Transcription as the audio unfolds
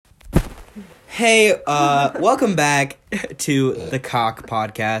Hey, welcome back to the Cock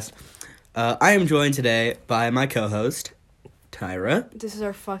Podcast. I am joined today by my co-host, Tyra. This is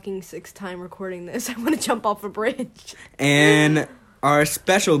our fucking 6th time recording this. I want to jump off a bridge. And our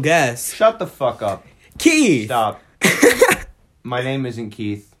special guest, Shut the fuck up. Keith. Stop. My name isn't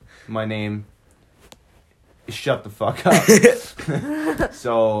Keith. My name is Shut the fuck up.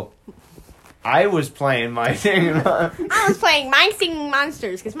 So, I was playing my thing. I was playing Mind Singing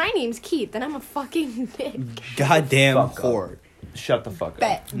Monsters because my name's Keith and I'm a fucking dick. Goddamn Fuck up. whore. Shut the fuck up.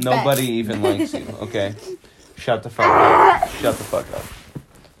 Bet. Nobody even likes you, okay? Shut the fuck up. Shut the fuck up.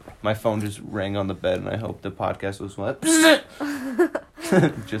 My phone just rang on the bed and I hope the podcast was what?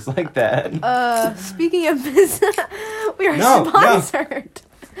 Just like that. Speaking of business, we are No. sponsored.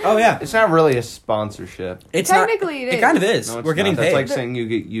 Oh yeah, It's not really a sponsorship. it's Technically, not, it it kind of is. is. No, it's We're getting not. paid. That's like saying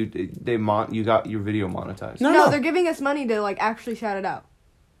you got your video monetized. No, they're giving us money to like actually shout it out.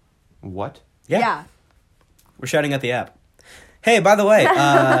 What? Yeah, we're shouting at the app. Hey, by the way,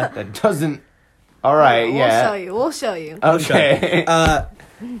 That doesn't. All right, yeah. We'll show you. Okay.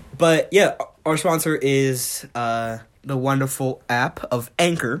 but yeah, our sponsor is the wonderful app of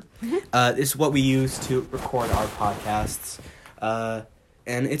Anchor. This is what we use to record our podcasts,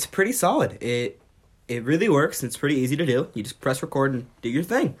 and it's pretty solid. It really works. It's pretty easy to do. You just press record and do your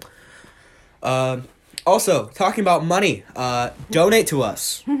thing. Also, talking about money, donate to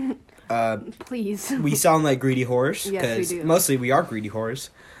us. Please. We sound like greedy whores Yes, we because do. mostly we are greedy whores.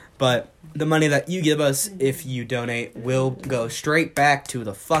 But the money that you give us if you donate will go straight back to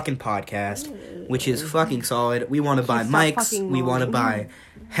the fucking podcast, which is fucking solid. We want to buy Stop mics. fucking We want to moaning. buy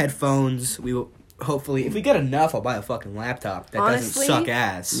headphones. We will hopefully, if we get enough, I'll buy a fucking laptop that Honestly? doesn't suck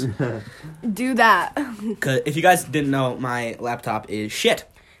ass. Do that. 'Cause if you guys didn't know, my laptop is shit.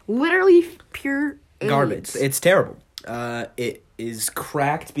 Literally pure Garbage. AIDS. It's terrible. It is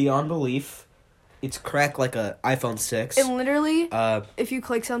cracked beyond belief. It's cracked like a iPhone 6. And literally, Uh, if you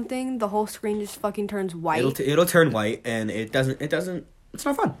click something, the whole screen just fucking turns white. it'll turn white, and it doesn't. It's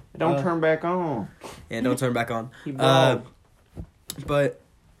not fun. Don't turn back on. Yeah, don't turn back on. Keep going. But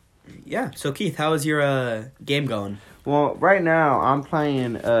yeah. So Keith, how is your game going? Well, right now I'm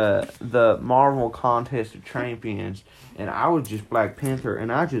playing the Marvel Contest of Champions, and I was just Black Panther,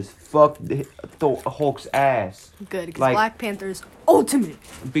 and I just fucked Hulk's ass. Good, because Like- Black Panther's ultimate.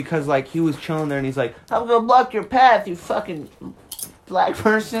 Because, like, he was chilling there, and he's like, I'm gonna block your path, you fucking black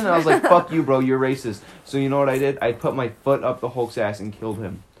person. And I was like, fuck you, bro, you're racist. So you know what I did? I put my foot up the Hulk's ass and killed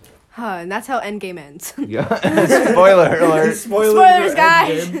him. Huh, and that's how Endgame ends. Yeah. Spoiler alert. Spoilers,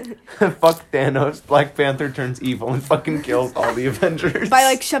 guys! Fuck Thanos. Black Panther turns evil and fucking kills all the Avengers. By,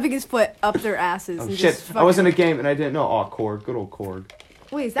 like, shoving his foot up their asses. Oh and shit, just I was in a game and I didn't know. Oh, Korg. Good old Korg.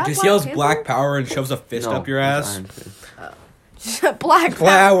 Wait, is that Just Black yells Panther? black power and shoves a fist No, up your it's ass. Iron Fist. Black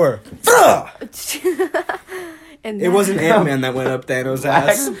Flower. And It wasn't Ant-Man that went up Thanos' Black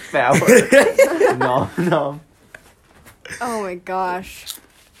ass. power. No. Oh my gosh.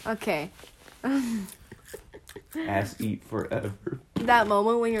 Okay. Ass eat forever. That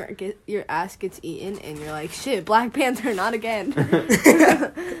moment when your ass gets eaten and you're like, shit, Black Panther, not again.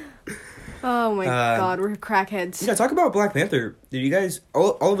 Oh my god, we're crackheads. Yeah, talk about Black Panther. Did you guys?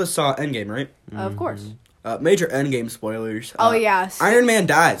 All of us saw Endgame, right? Of course. Major Endgame spoilers. Oh, yeah. Iron Man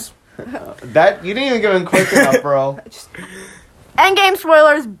dies. That you didn't even give him quick enough, bro. Endgame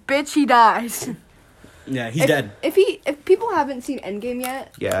spoilers, bitch, he dies. Yeah, he's dead. If people haven't seen Endgame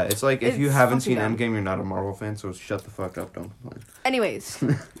yet, Yeah, it's like if you It's haven't fucking seen dumb. Endgame, you're not a Marvel fan, so shut the fuck up. Don't complain. anyways.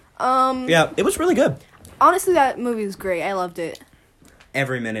 Yeah, it was really good. Honestly, that movie was great. I loved it.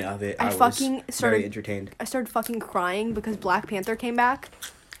 Every minute of it, I was fucking very started- entertained. I started fucking crying because Black Panther came back,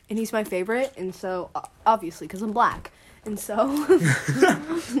 and he's my favorite, and so, obviously, because I'm black. And so,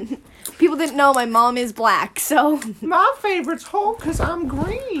 people didn't know my mom is black, so, My favorite's Hulk because I'm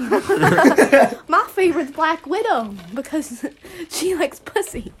green. my favorite's Black Widow, because she likes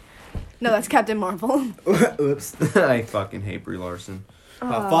pussy. No, that's Captain Marvel. Oops. I fucking hate Brie Larson.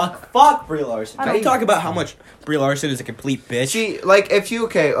 Fuck Brie Larson. I Can we don't- talk about how much Brie Larson is a complete bitch? See, like, if you...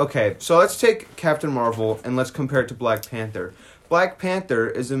 Okay, so let's take Captain Marvel and let's compare it to Black Panther. Black Panther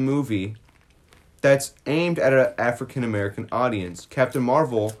is a movie that's aimed at an African-American audience. Captain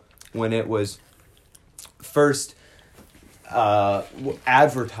Marvel, when it was first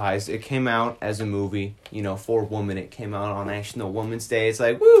advertised, it came out as a movie, for women. It came out on National Women's Day. It's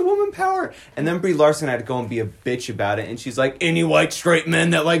like, woo, woman power. And then Brie Larson had to go and be a bitch about it. And she's like, any white straight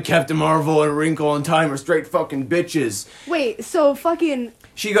men that like Captain Marvel and Wrinkle in Time are straight fucking bitches. Wait, so fucking...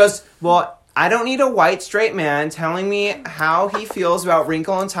 She goes, well, I don't need a white straight man telling me how he feels about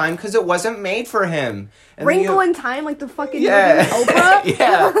Wrinkle in Time because it wasn't made for him. And then Wrinkle you- in Time, like the fucking Yeah. movie Oprah?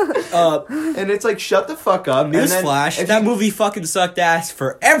 Yeah. And it's like, shut the fuck up. Newsflash, that movie fucking sucked ass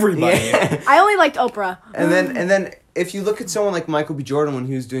for everybody. Yeah. I only liked Oprah. And then if you look at someone like Michael B. Jordan when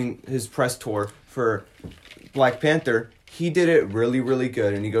he was doing his press tour for Black Panther, he did it really, really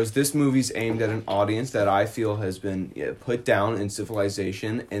good. And he goes, this movie's aimed at an audience that I feel has been put down in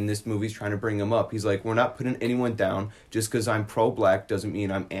civilization, and this movie's trying to bring them up. He's like, we're not putting anyone down. Just because I'm pro-black doesn't mean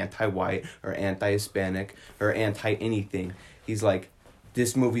I'm anti-white or anti-Hispanic or anti-anything. He's like,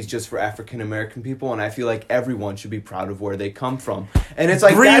 this movie's just for African-American people, and I feel like everyone should be proud of where they come from. And it's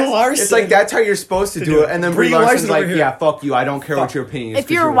like, that's how you're supposed to do it. And then Brie Larson's like, yeah, fuck you. I don't care what your opinion is.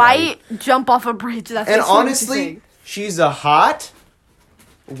 If you're white, jump off a bridge. That's and honestly, she's a hot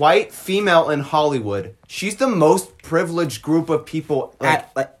white female in Hollywood. She's the most privileged group of people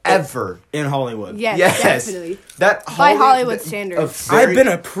ever in Hollywood. Yes, definitely. By Hollywood standards. I've been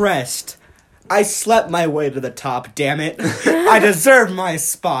oppressed. I slept my way to the top, damn it. I deserve my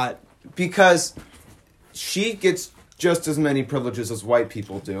spot. Because she gets just as many privileges as white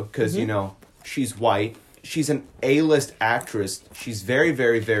people do. Because, you know, she's white. She's an A-list actress. She's very,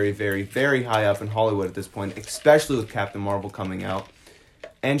 very, very, very, very high up in Hollywood at this point, especially with Captain Marvel coming out.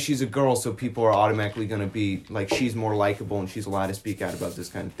 And she's a girl, so people are automatically going to be, like, she's more likable and she's allowed to speak out about this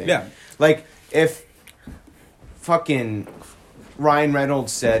kind of thing. Yeah. Like, if fucking Ryan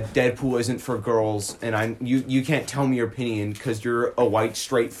Reynolds said Deadpool isn't for girls, and you can't tell me your opinion because you're a white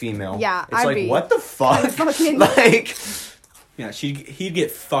straight female. Yeah, it's like, what the fuck? Like, yeah, he'd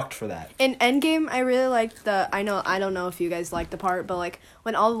get fucked for that. In Endgame, I really liked I don't know if you guys liked the part, but like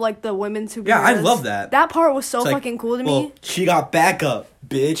when all like the women superheroes. Yeah, I love that. That part was so It's fucking cool to well, me. She got backup,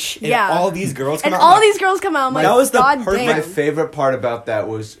 bitch. And Yeah. all these girls come And out. all these girls come out. I'm like, that was the God perfect- damn. my favorite part about that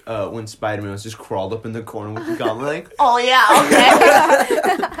was when Spider-Man was just crawled up in the corner with the gauntlet, like, Oh yeah,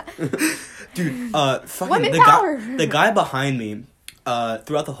 okay. Dude, fucking Women power. the guy behind me,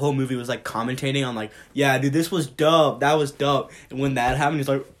 throughout the whole movie was like commentating on like, yeah, dude, this was dope, that was dope. And when that happened, he's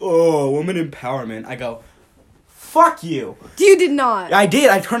like, oh, women empowerment. I go, fuck you. You did not. I did.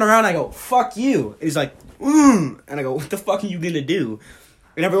 I turn around, and I go, fuck you. And he's like, and I go, what the fuck are you gonna do?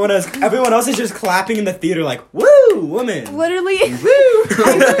 And everyone else is just clapping in the theater like, woo, woman. Literally, Woo.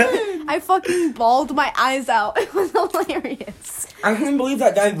 I fucking bawled my eyes out. It was hilarious. I couldn't believe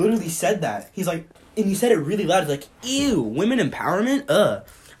that guy literally said that. He's like, and he said it really loud. He's like, ew, women empowerment?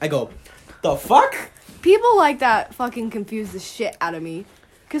 I go, the fuck? People like that fucking confuse the shit out of me.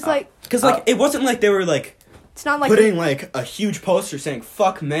 Cause like, it wasn't like they were like it's not like putting like a huge poster saying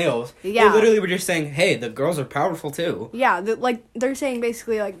fuck males. Yeah. They literally were just saying, hey, the girls are powerful too. Yeah, they're saying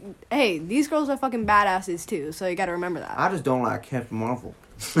basically like, hey, these girls are fucking badasses too. So you got to remember that. I just don't like Captain Marvel.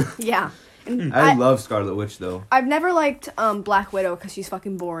 Yeah. And I love Scarlet Witch though. I've never liked Black Widow because she's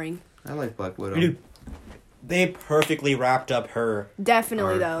fucking boring. I like Black Widow. Dude, they perfectly wrapped up her.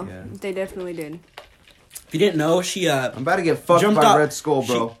 Definitely Art, though. yeah. They definitely did. If you didn't know, she I'm about to get fucked jumped by off, Red Skull,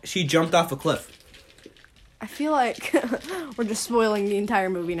 bro. She jumped off a cliff. I feel like we're just spoiling the entire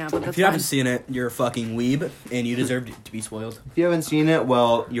movie now, but that's If you fine. haven't seen it, you're a fucking weeb, and you deserve to be spoiled. If you haven't seen it,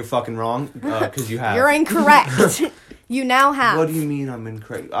 well, you're fucking wrong, because you have. You're incorrect. You now have. What do you mean I'm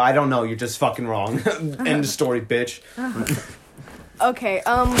incorrect? I don't know, you're just fucking wrong. End of story, bitch. Okay,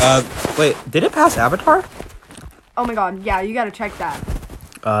 Wait, did it pass Avatar? oh my god, yeah, you gotta check that.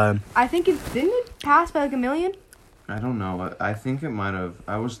 I think didn't it pass by like 1 million? I don't know. I think it might have.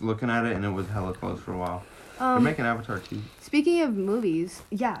 I was looking at it and it was hella close for a while. They're making Avatar 2. Speaking of movies,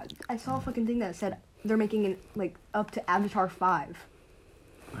 yeah, I saw a fucking thing that said they're making it like up to Avatar 5.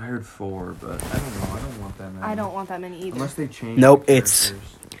 I heard 4, but I don't know. I don't want that many. I don't want that many either. Unless they change. Nope, the it's-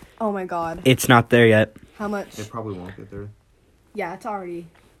 characters. Oh my god. It's not there yet. How much? They probably won't get there. Yeah, it's already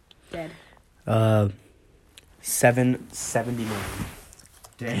dead. 770 million.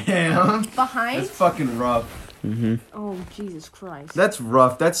 Damn. Behind? That's fucking rough. Mm-hmm. Oh, Jesus Christ. That's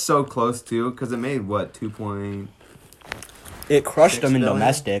rough. That's so close too, because it made what 2.8. It crushed 6 them in billion?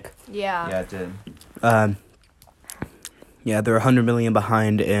 domestic. Yeah. Yeah, it did. Yeah, they're 100 million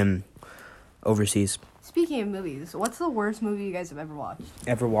behind in overseas. Speaking of movies, what's the worst movie you guys have ever watched?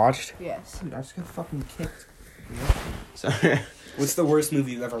 Ever watched? Yes. Dude, I just got fucking kicked. Sorry. What's the worst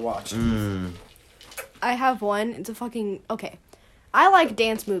movie you've ever watched? I have one. It's a fucking... Okay. I like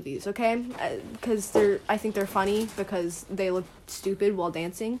dance movies, okay? Because I think they're funny because they look stupid while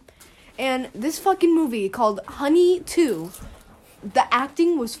dancing. And this fucking movie called Honey 2, the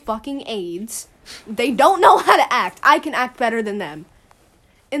acting was fucking AIDS. They don't know how to act. I can act better than them.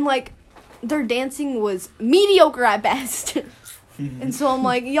 And, like, their dancing was mediocre at best. And so I'm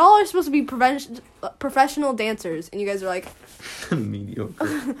like, y'all are supposed to be professional dancers. And you guys are like...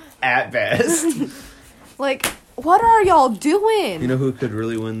 Mediocre. At best. Like, What are y'all doing? You know who could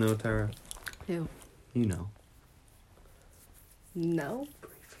really win though, Tyra? Who? You know. No.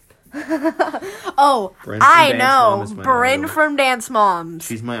 Oh, Bryn from I Dance Mom know. is my Bryn idol. from Dance Moms.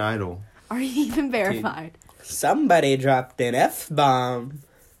 She's my idol. Are you even verified? Somebody dropped an F-bomb.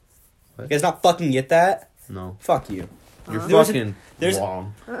 What? You guys not fucking get that? No. Fuck you. You're There was fucking there's-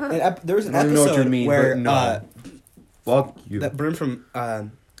 wrong. There was an I don't even know what episode you mean, where but no. Fuck you. that Bryn from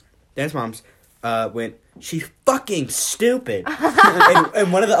Dance Moms went, she's fucking stupid.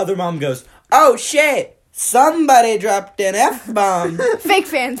 and one of the other mom goes, oh shit, somebody dropped an F-bomb. Fake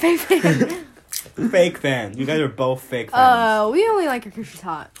fan. Fake fan. You guys are both fake fans. We only like her because she's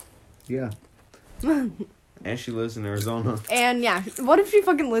hot. Yeah. And she lives in Arizona. And yeah, what if she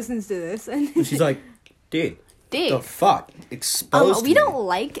fucking listens to this? And She's like, dude, the Dave, fuck? Exposed we me. don't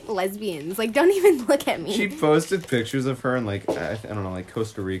like lesbians. Like, don't even look at me. She posted pictures of her in like I don't know, like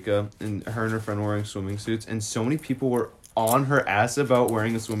Costa Rica, and her wearing swimming suits, and so many people were on her ass about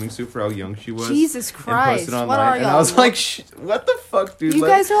wearing a swimming suit for how young she was. Jesus and Christ, posted what online, are and y'all? I was like, what the fuck, dude? You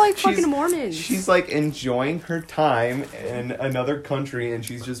guys are like she's- fucking Mormons. She's like enjoying her time in another country, and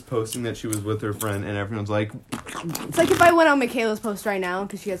she's just posting that she was with her friend, and everyone's like, It's like if I went on Michaela's post right now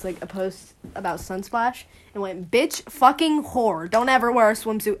because she has like a post about Sunsplash and went, bitch, fucking whore. Don't ever wear a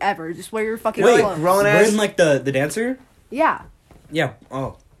swimsuit ever. Just wear your fucking Wait, clothes. grown ass. Bryn, like the dancer? Yeah. Yeah.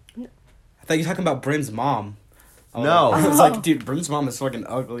 Oh. I thought you were talking about Bryn's mom. Oh, No. I was like, dude, Bryn's mom is fucking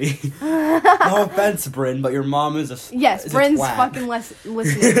ugly. No offense, Bryn, but your mom is a Yes, is Bryn's a twat. fucking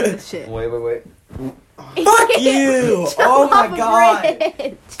listening to this shit. wait. Fuck you! Shut Oh my up, god!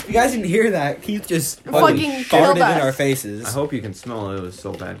 Bryn. If you guys didn't hear that, Keith just Fucking farted killed in us. our faces. I hope you can smell it. It was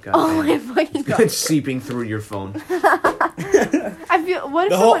so bad, God. Oh my damn. fucking god. It's seeping through your phone. I feel, what if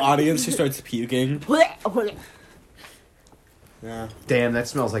The whole someone... audience just starts puking. Yeah. Damn, that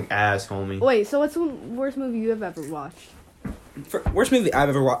smells like ass, homie. Wait, so what's the worst movie you have ever watched? Worst movie I've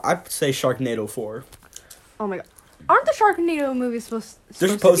ever watched, I'd say Sharknado 4. Oh my god. Aren't the Sharknado movies They're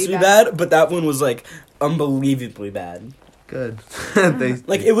supposed to be bad, but that one was like unbelievably bad. Good.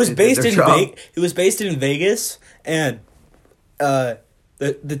 It was they did based their in job. It was based in Vegas, and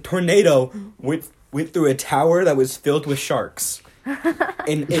the tornado went through a tower that was filled with sharks,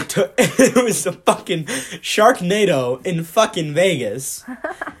 and it was a fucking Sharknado in fucking Vegas,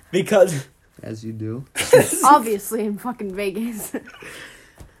 because As you do. Obviously in fucking Vegas.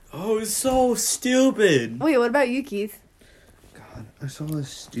 oh, it's so stupid. Wait, what about you, Keith? God, I saw this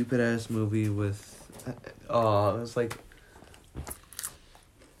stupid ass movie with, it was like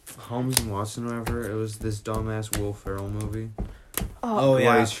Holmes and Watson, or whatever. It was this dumbass Will Ferrell movie. Oh, Where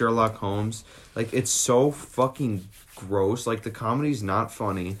yeah. he's Sherlock Holmes. Like, it's so fucking gross. Like, the comedy's not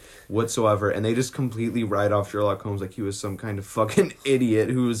funny whatsoever, and they just completely write off Sherlock Holmes like he was some kind of fucking idiot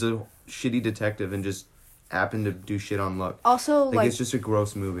who was a shitty detective and just happened to do shit on luck. Also, Like, it's just a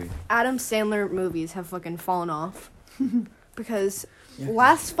gross movie. Adam Sandler movies have fucking fallen off. Because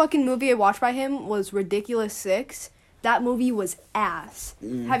last fucking movie I watched by him was Ridiculous 6. That movie was ass.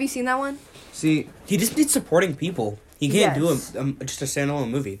 Have you seen that one? See, He just needs supporting people. He can't Yes. do just a standalone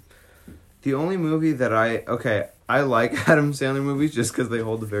movie. the only movie that I like Adam Sandler movies just because they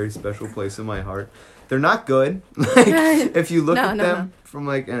hold a very special place in my heart. They're not good. Like, if you look No, at no, them from,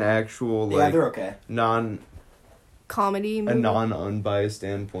 like, an actual, like, okay. Comedy a movie. non-unbiased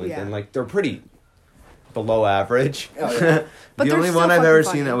standpoint, Yeah. then, like, they're pretty below average. Oh, yeah. But The they're only still one I've fucking ever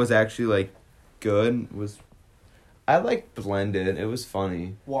funny. seen that was actually, like, good was... I like Blended. It was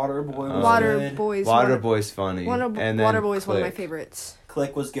funny. Waterboy was Water good. Boys. Waterboy's funny. and then Waterboy's one of my Click. favorites.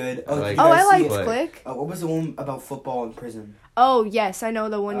 Click was good. I like- did you Oh, guys I see liked Click. Click. what was the one about football in prison? Oh, yes, I know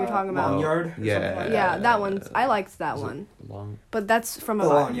the one you're talking about. Long Oh, Yard? or yeah. something like Yeah, that one. I liked that Is it one. Long... But that's from that. a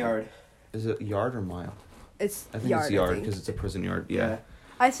The Long Yard. Is it yard or mile? It's I think Yard. it's yard I think. because it's a prison yard. Yeah.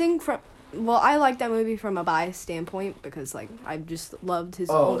 I think from... Well, I like that movie from a biased standpoint because, like, I just loved his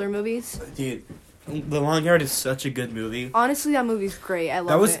Oh. older movies. Dude, The Long Yard is such a good movie. Honestly, that movie's great. I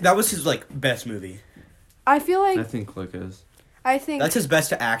love it. That was his like best movie. I feel like... I think Click is. I think... That's his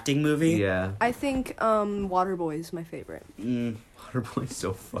best acting movie. Yeah. I think Waterboy is my favorite. Mm. Waterboy's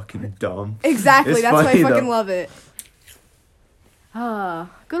so fucking dumb. Exactly, It's that's why I funny, fucking though. love it.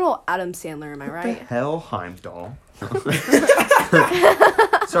 Good old Adam Sandler, am I What the right? hell, Heimdall?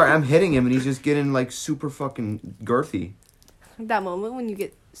 Sorry, I'm hitting him and he's just getting, like, super fucking girthy. That moment when you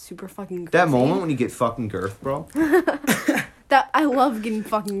get super fucking That girthy. moment when you get fucking girth, bro. That I love getting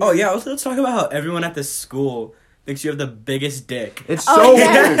fucking Oh girthy. yeah, let's talk about how everyone at this school thinks you have the biggest dick. It's so Oh, weird.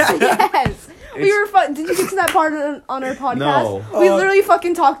 yes, yes. We were did you get to that part on our podcast? No. We literally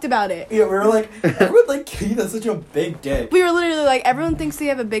fucking talked about it. Yeah, we were like, everyone like Keith has such a big dick. We were literally like, everyone thinks they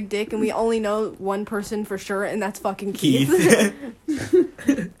have a big dick, and we only know one person for sure, and that's fucking Keith.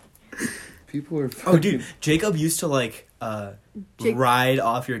 People are. Oh, dude, Jacob used to like ride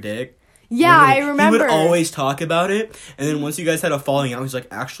off your dick. Yeah, Literally. I remember. He would always talk about it, and then once you guys had a falling out, he was like,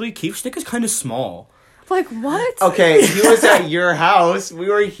 actually, Keith's dick is kind of small. Like, what? Okay, he was at your house. We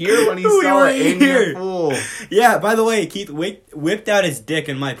were here when he We saw were it in here. your pool. Yeah, by the way, Keith whipped out his dick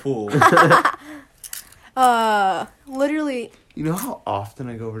in my pool. Literally. You know how often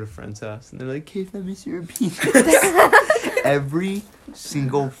I go over to friend's house and they're like, Keith, let me see your penis. Every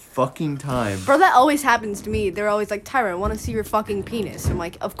single fucking time. Bro, that always happens to me. They're always like, Tyra, I want to see your fucking penis. I'm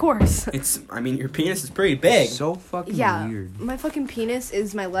like, of course. I mean, your penis is pretty big. So fucking Yeah, weird. my fucking penis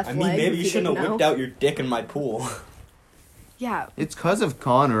is my left I leg. mean, maybe if you shouldn't have didn't whipped know. out your dick in my pool. Yeah. It's cause of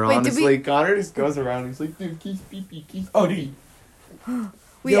Connor, Wait, did honestly. we- Connor just goes around and he's like, dude, Keith's pee-pee, Keith's Oh, dude.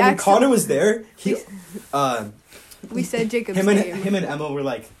 We when actually- Connor was there, We said Jacob's him and name. Emma were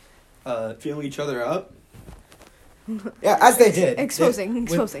like feeling each other up. Yeah, as they did.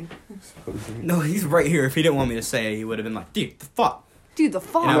 Exposing. No, he's right here. If he didn't want me to say it, he would have been like, dude, the fuck. Dude, the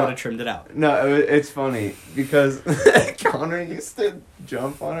fuck. And I would have trimmed it out. No, it's funny because Connor used to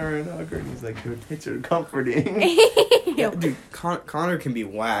jump on her and hug her and he's like, your tits are comforting. Yeah, dude, Connor can be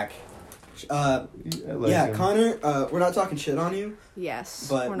whack. I like him. Connor, we're not talking shit on you, Yes,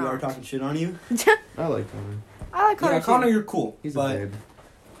 but we're we are not. talking shit on you. I like Connor. I like Connor. Yeah, Connor, too. you're cool. He's but, a babe.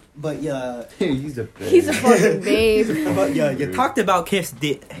 But yeah, He's a babe. He's a fucking babe. but yeah, you talked about Keith's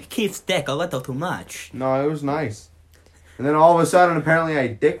dick a little too much. No, it was nice. And then all of a sudden, apparently I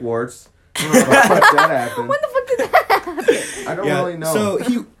had dick warts. I don't know how the fuck that happened. When the fuck did that happen? I don't Yeah, really know.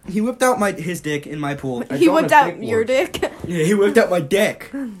 so he whipped out his dick in my pool. I He don't whipped have out dick your warts. dick. Yeah, he whipped out my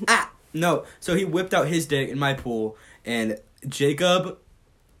dick. No, so he whipped out his dick in my pool, and Jacob,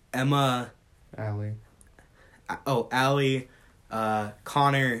 Emma, Allie. Allie,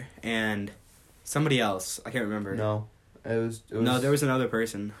 Connor, and somebody else. I can't remember. No. It was No, there was another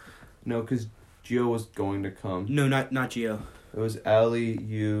person. No, because Gio was going to come. No, not Gio. It was Allie,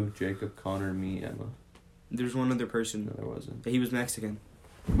 you, Jacob, Connor, me, Emma. There's one other person. No, there wasn't. He was Mexican.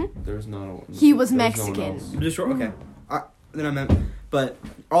 There was not a He was there no one Mexican. else. Just okay. Then I meant, but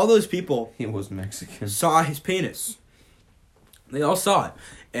all those people He was Mexican. saw his penis. They all saw it,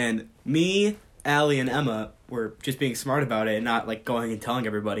 and me, Allie, and Emma were just being smart about it and not like going and telling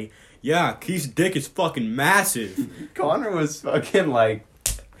everybody. Yeah, Keith's dick is fucking massive. Connor was fucking like,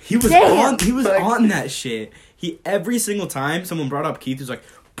 He was Damn. Like- on that shit. He every single time someone brought up Keith, he was like,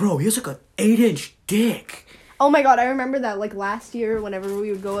 bro, he has like an 8-inch dick. Oh my god, I remember that like last year whenever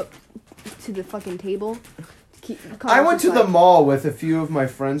we would go up to the fucking table. I went to the mall with a few of my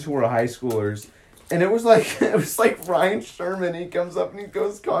friends who were high schoolers, and it was like Ryan Sherman. He comes up and he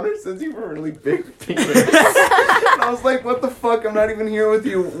goes, Connor says you have a really big penis. And I was like, what the fuck? I'm not even here with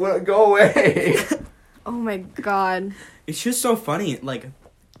you. Go away. Oh my god. It's just so funny, like,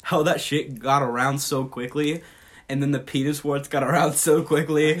 how that shit got around so quickly, and then the penis warts got around so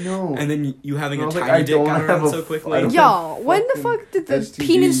quickly, I know. and then you having I a was like, tiny I dick don't got have around a so f- quickly. I don't- Yo, when the fucking fuck did the STDs.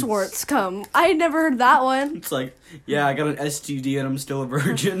 penis warts come? I had never heard that one. It's like, yeah, I got an STD and I'm still a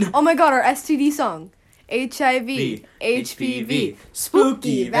virgin. Oh my god, our STD song. HIV, HPV,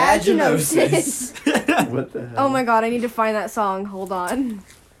 spooky vaginosis. What the hell? Oh my god, I need to find that song. Hold on.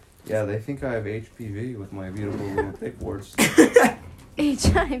 Yeah, they think I have HPV with my beautiful little dick warts. HIV.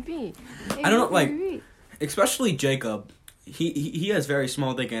 I don't know, like- HPV. Especially Jacob. He has very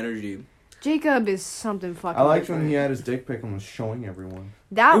small dick energy. Jacob is something fucking. I liked different. when he had his dick pic and was showing everyone.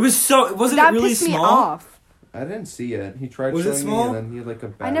 That Wasn't that it really pissed me small? off. I didn't see it. He tried Was it showing small? me, and then he had like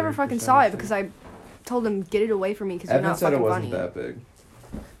a. I never fucking saw it because I told him get it away from me because you're Evan not said fucking it wasn't funny. that big.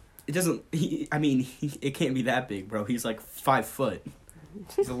 It doesn't. It can't be that big, bro. He's like 5 foot.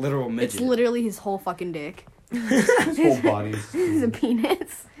 He's a literal midget. It's literally his whole fucking dick. His whole body is. He's a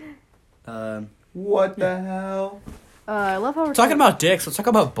penis. What the hell? I love how we're Talking about dicks. Let's talk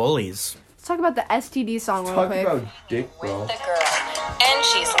about bullies. Let's talk about the STD song real Talk quick. about dick, bro. The girl, and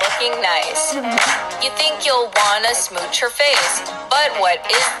she's looking nice. You think you'll wanna smooch her face, but what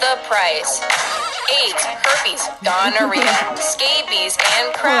is the price? AIDS, herpes, gonorrhea, scabies,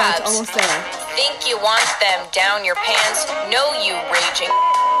 and Hold on, it's crabs. almost there. Think you want them down your pants? No, you raging.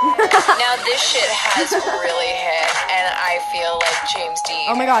 Now this shit has really hit, and I feel like James Dean.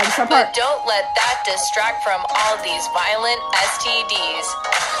 Oh my god, it's that But part. don't let that distract from all these violent STDs.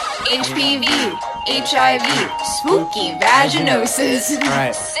 HPV, HIV, spooky vaginosis. All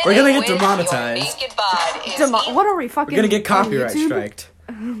right, Sitting we're gonna get with your demonetized. naked bod is What are we fucking? We're gonna get on copyright YouTube? striked.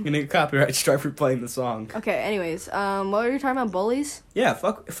 I'm gonna get copyright strike for playing the song. Okay, anyways, what were you talking about? Bullies? Yeah,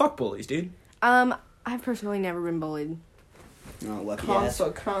 fuck bullies, dude. I've personally never been bullied. Oh, lucky ass.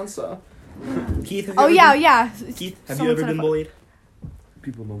 Consa. Keith, have you Oh, ever yeah, been, yeah. Keith, have you Someone ever said been I bullied?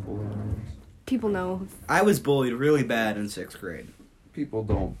 People don't bully my ass. People know. I was bullied really bad in 6th grade. People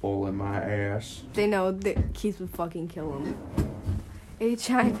don't bully my ass. They know that Keith would fucking kill him.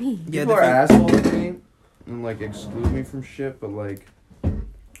 HIV. Yeah, People are assholes to me and like exclude me from shit, but like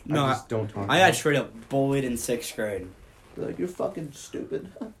No, I just don't talk. I got straight up bullied in 6th grade. They're like, you're fucking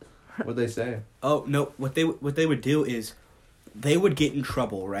stupid. What'd they say? Oh no! What they would do is, they would get in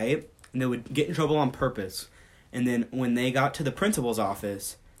trouble, right? And they would get in trouble on purpose, and then when they got to the principal's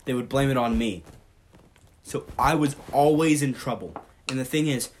office, they would blame it on me. So I was always in trouble. And the thing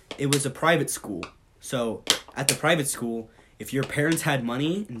is, it was a private school. So at the private school, if your parents had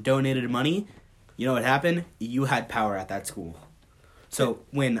money and donated money, you know what happened? You had power at that school. So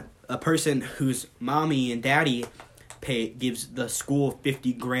when a person whose mommy and daddy gives the school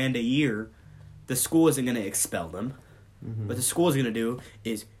 $50,000 a year, the school isn't going to expel them. Mm-hmm. What the school is going to do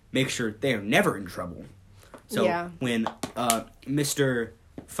is make sure they are never in trouble. So Yeah. when Mr.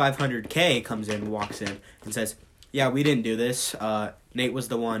 500K walks in and says, yeah, we didn't do this. Nate was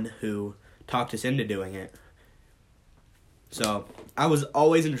the one who talked us into doing it. So I was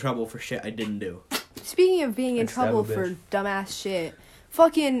always in trouble for shit I didn't do. Speaking of being in Like, stab a trouble bitch. for dumbass shit,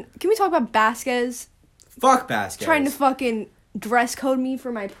 fucking, can we talk about Vasquez Fuck Vasquez. trying to fucking dress code me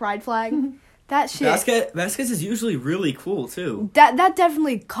for my pride flag? That shit. Vasquez is usually really cool, too. That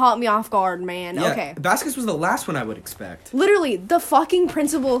definitely caught me off guard, man. Yeah, Okay. Vasquez was the last one I would expect. Literally, the fucking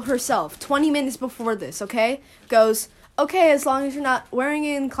principal herself, 20 minutes before this, okay, goes, okay, as long as you're not wearing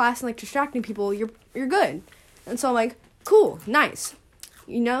it in class and, like, distracting people, you're good. And so I'm like, cool, nice.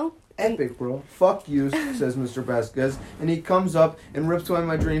 You know? Epic, bro. Fuck you, says Mr. Vasquez, and he comes up and rips away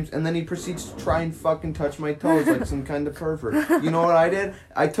my dreams, and then he proceeds to try and fucking touch my toes like some kind of pervert. You know what I did?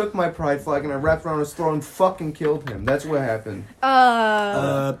 I took my pride flag and I wrapped it around his throat and fucking killed him. That's what happened.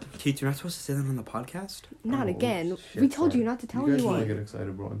 Keith, you're not supposed to say that on the podcast? Not Oh, again. shit, We told sorry. you not to tell You guys anyone. want to get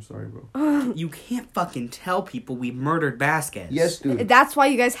excited, bro. I'm sorry, bro. You can't fucking tell people we murdered Vasquez. Yes, dude. That's why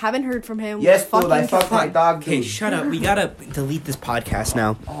you guys haven't heard from him. Yes, Fucking dude. I fucked my dog, Okay, dude. shut up. We gotta delete this podcast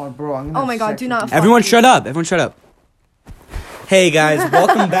now. Oh, bro. I'm gonna Oh my have God, sex do with not you. fuck Everyone me. shut up. Everyone shut up. Hey guys,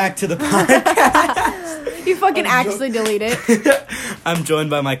 welcome back to the podcast. You fucking actually delete it. I'm joined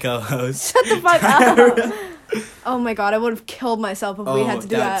by my co-host. Shut the fuck up. Oh my God, I would have killed myself if we Oh, had to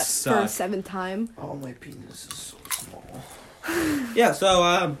do that that for a sucked. 7th time. Oh, my penis is so small. Yeah,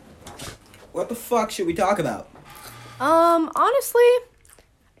 so what the fuck should we talk about? Honestly,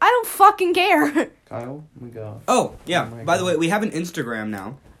 I don't fucking care. Kyle, we go. Oh, yeah. Oh my By the God. way, we have an Instagram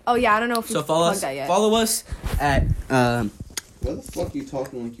now. Oh yeah, I don't know if So you've follow plugged us. that yet. Follow us at Why the fuck are you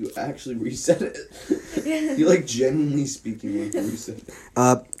talking like you actually reset it? You like genuinely speaking like you reset it.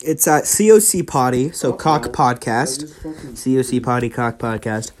 it's at COC Potty, so Uh-oh. Cock I Podcast. just fucking- COC Potty Cock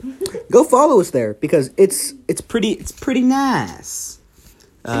Podcast. Go follow us there because it's pretty nice.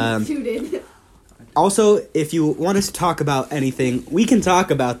 Tooted. Also, if you want us to talk about anything, we can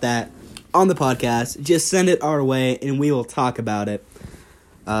talk about that on the podcast. Just send it our way and we will talk about it.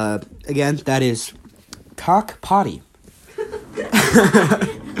 Again, that is Cock Potty.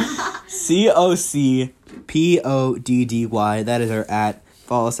 COCPODDY. That is our at.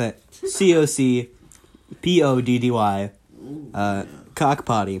 Follow us at COCPODDY. Cock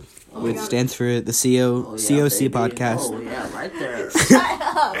Potty, which stands for the COC podcast. Oh, yeah, right there.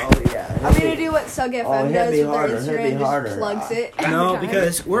 Oh yeah. I'm gonna do what Sug FM Oh, hit does me with harder, their hit me Instagram, just harder. plugs it. every No, time.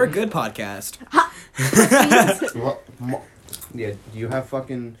 because we're a good podcast. Yeah, do you have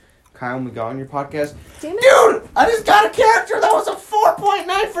fucking Kyle McGaw on your podcast? Damn it. Dude, I just got a character that was a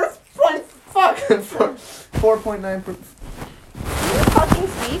 4.9 for 4.9 for You fucking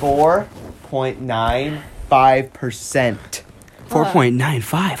speak. 4.95%.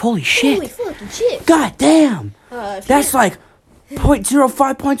 4.95. Holy shit. Holy fucking shit. God damn. If That's like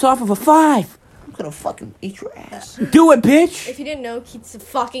 0.05 points off of a 5. I'm gonna fucking eat your ass. Do it, bitch. If you didn't know, Keith's a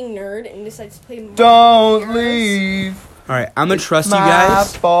fucking nerd and decides to play. Don't leave. All right, I'm gonna trust you My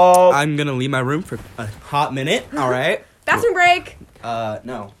guys. fault. I'm gonna leave my room for a hot minute. All right. Bathroom break.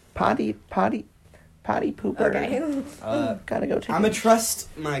 No. Potty pooper. Okay. Gotta go take I'm gonna trust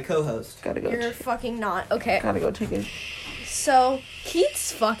my co-host. Gotta go. You're fucking not. Okay. Gotta go take a So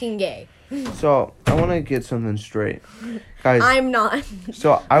Keith's fucking gay. So, I want to get something straight. Guys, I'm not.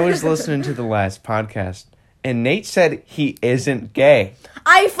 so I was listening to the last podcast, and Nate said he isn't gay.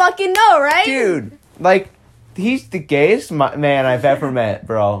 I fucking know, right? Dude, like, he's the gayest man I've ever met,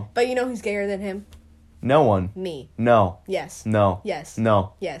 bro. But you know who's gayer than him? No one. Me. No. Yes. No. Yes.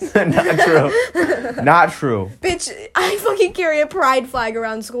 No. Yes. Not true. Not true. Bitch, I fucking carry a pride flag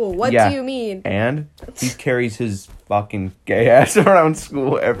around school. What Yeah. do you mean? And he carries his fucking gay ass around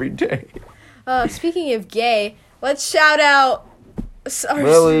school every day. Speaking of gay, let's shout out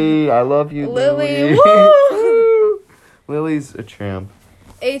Lily, I love you, Lily. Lily. Woo! Lily's a tramp.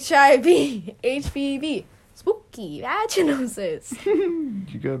 HIV, HPV, spooky vaginosis.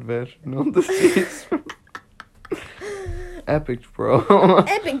 You got vaginal disease. Epic, bro.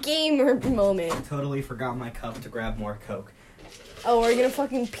 Epic gamer moment. Totally forgot my cup to grab more Coke. Oh, are you gonna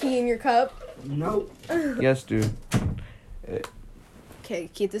fucking pee in your cup? Nope. Yes, dude. Okay,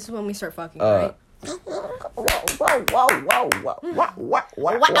 Keith, this is when we start fucking, right?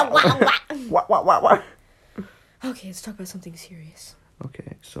 Okay, let's talk about something serious.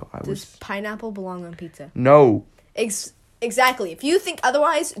 Okay, so I was... Does pineapple belong on pizza? No. Exactly. If you think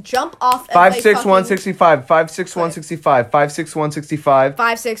otherwise, jump off and play 56165. 56165. 56165.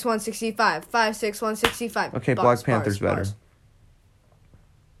 56165. 56165. Okay, Black Panther's better.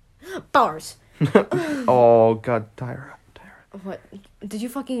 Bars. Oh God, Tyra. What? Did you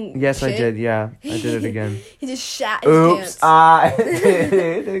fucking? Yes, I shit? did. Yeah, I did it again. He just shat his Oops, pants. I did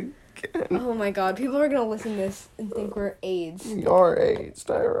it again. Oh my God! People are gonna listen to this and think we're AIDS. You're AIDS,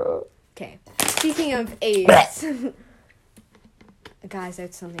 Tyra. Okay. Speaking of AIDS, guys, I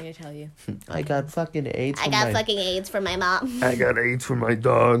have something to tell you. I got fucking AIDS. fucking AIDS from my mom. I got AIDS from my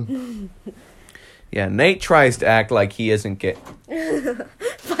dog. Yeah, Nate tries to act like he isn't gay.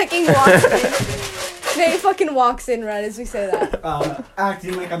 Fucking walks in. Nate fucking walks in right as we say that.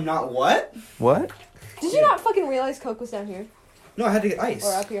 Acting like I'm not what? What? Did you not fucking realize Coke was down here No, I had to get ice.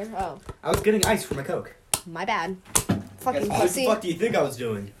 or up here? Oh, I was getting ice for my Coke. my bad. Fucking What the pussy. fuck do you think I was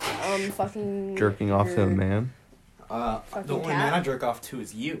doing? Fucking Jerking off to a man? The only cat. man I jerk off to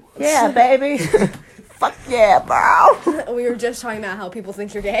is you. Yeah, baby. Fuck yeah, bro. We were just talking about how people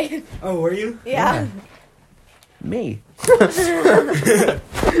think you're gay. Oh, were you? Yeah. Me.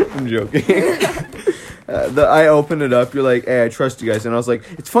 I'm joking. I opened it up. You're like, hey, I trust you guys. And I was like,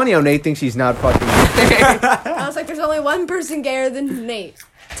 it's funny how Nate thinks he's not fucking gay. I was like, there's only one person gayer than Nate.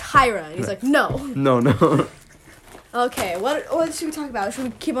 Tyra. And he's like, no. No. Okay, what should we talk about? Should we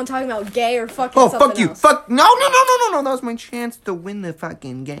keep on talking about gay or fucking Oh, something fuck you. else? Fuck. No. That was my chance to win the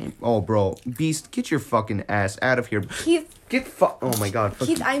fucking game. Oh, bro. Beast, get your fucking ass out of here. Keith, Oh, my God. Fuck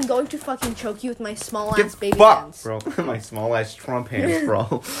Keith, you. I'm going to fucking choke you with my small Get ass baby fucked, hands. bro. My small ass Trump hands,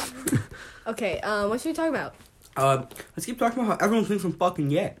 bro. Okay, what should we talk about? Let's keep talking about how everyone thinks I'm fucking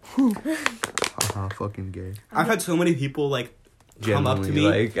gay. Fucking gay. I've had so many people come up to Genuinely, me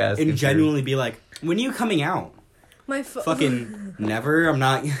like, asking and for- genuinely be like, "When are you coming out?" My Fucking never. I'm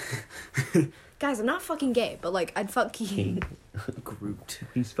not. Guys, I'm not fucking gay, but like I'd fuck Keith. Groot.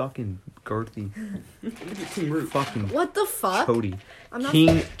 He's fucking girthy. Groot. Fucking What the fuck? Cody. I'm not.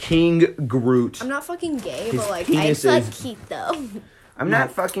 King Groot. I'm not fucking gay, His but like penis I'd fuck is- Keith though. I'm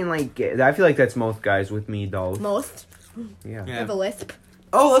not fucking like gay. I feel like that's most guys with me, though. Most Yeah. Yeah. with a lisp.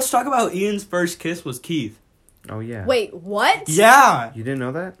 Oh, let's talk about Ian's first kiss was Keith. Oh yeah. Wait, what? Yeah. You didn't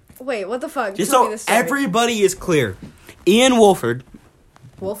know that? Wait, what the fuck? Just Tell me so this story. everybody is clear, Ian Wolford.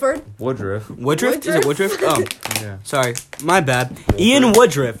 Wolford? Woodruff. Woodruff? Is it Woodruff? Oh, Yeah. sorry. My bad. Ian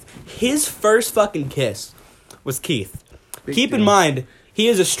Woodruff. His first fucking kiss was Keith. Big Keep in deal. mind, he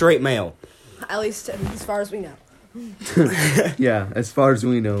is a straight male. At least as far as we know. Yeah. As far as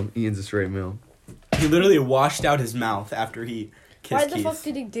we know, Ian's a straight male. He literally washed out his mouth after he kissed Why the Keith. fuck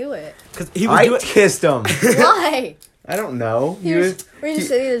did he do it? Because he was I doing. kissed him. Why? I don't know. He was- were you just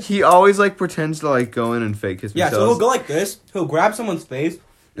sitting there- he always like pretends to like go in and fake kiss Yeah, me. so he'll go like this. He'll grab someone's face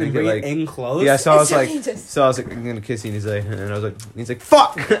and And bring get, it like- in close. Yeah, so I was So like, he just- so I was like, I'm gonna kiss you, and he's like,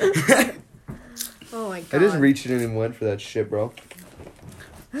 fuck. Oh my I god. just reached in and went for that shit, bro.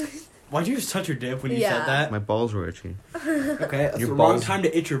 Why'd you just touch your dip when you Yeah. said that? My balls were itchy. Okay, that's Your the wrong balls- time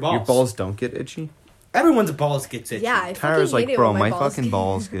to itch your balls. Your balls don't get itchy. Everyone's balls gets itchy. Yeah, I Tyra's fucking like, hate it bro, when my balls fucking get-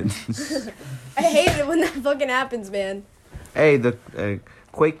 balls get. I hate it when that fucking happens, man. Hey, the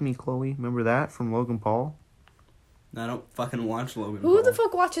Quake Me, Chloe. Remember that from Logan Paul? I don't fucking watch Logan Who Paul. the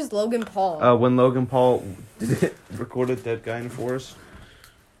fuck watches Logan Paul? When Logan Paul recorded that guy in the forest.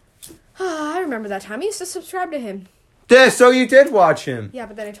 I remember that time. I used to subscribe to him. So you did watch him. Yeah,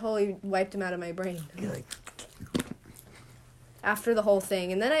 but then I totally wiped him out of my brain. After the whole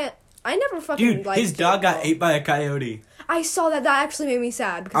thing. And then I never fucking Dude, liked his dog Logan got Paul. ate by a coyote. I saw that. That actually made me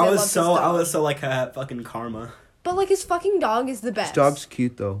sad. Because I loved was his so dog. like fucking karma. But like his fucking dog is the best. His dog's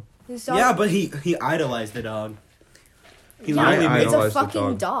cute though. His dog, Yeah, but he idolized the dog. He yeah, literally I made it's a idolized the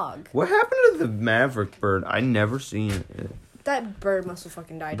fucking dog. dog. What happened to the Maverick bird? I never seen it. That bird must have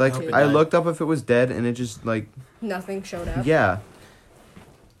fucking died Like, too. I looked up if it was dead, and it just, like, Nothing showed up. yeah.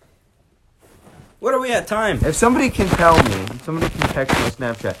 What are we at time? If somebody can tell me, if somebody can text me on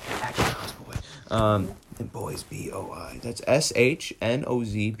Snapchat, and boys, B-O-I. That's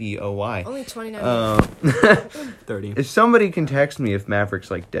SHNOZBOY. Only 29 30. If somebody can text me if Maverick's,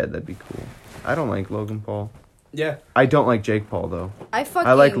 like, dead, that'd be cool. I don't like Logan Paul. Yeah. I don't like Jake Paul, though.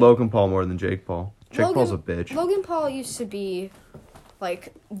 I like Logan Paul more than Jake Paul. Jake Paul's a bitch. Logan Paul used to be,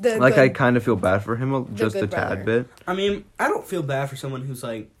 like, the Like, good, I kind of feel bad for him just a good tad brother. bit. I mean, I don't feel bad for someone who's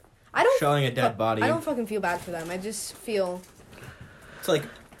like I don't showing a dead body. I don't fucking feel bad for them. I just feel... It's like,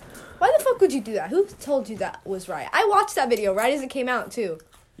 Why the fuck would you do that? Who told you that was right? I watched that video right as it came out, too.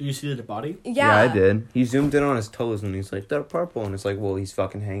 you see the body? Yeah. I did. He zoomed in on his toes and he's like, they're purple. And it's like, well, he's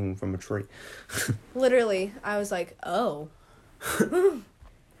fucking hanging from a tree. Literally, I was like, oh.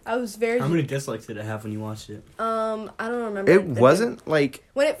 I was very... How many dislikes did it have when you watched it? I don't remember. It wasn't like...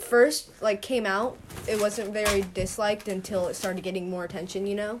 When it first, like, came out, it wasn't very disliked until it started getting more attention,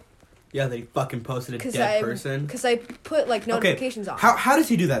 you know? Yeah, they fucking posted a dead person. Because I put, like, notifications on. How does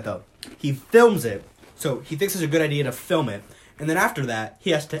he do that, though? He films it, so he thinks it's a good idea to film it, and then after that, he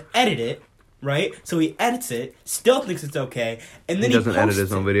has to edit it, right? So he edits it, still thinks it's okay, and then He doesn't edit posts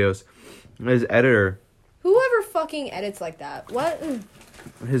his own it. videos. His editor... Whoever fucking edits like that. What?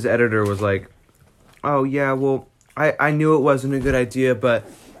 His editor was like, oh, yeah, well, I knew it wasn't a good idea, but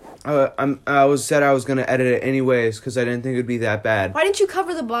I was going to edit it anyways because I didn't think it would be that bad. Why didn't you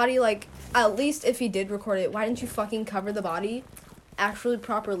cover the body, like, at least if he did record it, why didn't you fucking cover the body actually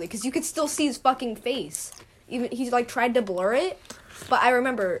properly? Because you could still see his fucking face. Even he, like, tried to blur it, but I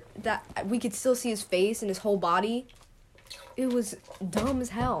remember that we could still see his face and his whole body. It was dumb as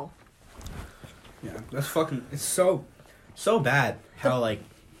hell. Yeah, that's fucking... It's so bad how, like...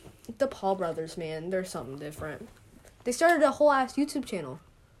 The Paul brothers, man, they're something different. They started a whole ass YouTube channel.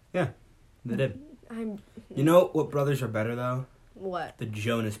 Yeah, they did. I'm... You know what brothers are better, though? What? The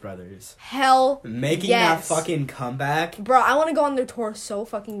Jonas Brothers. Hell Making yes. that fucking comeback. Bro, I want to go on their tour so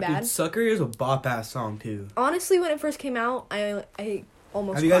fucking bad. Dude, Sucker is a bop-ass song, too. Honestly, when it first came out, I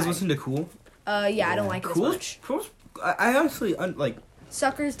almost Have you guys cried. listened to Cool? Yeah, I don't like it as Cool? much. Cool's... I honestly, like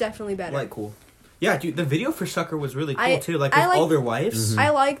Sucker's definitely better. Cool. Yeah, dude, the video for Sucker was really cool, I- too. Like, I with like- all their wives. I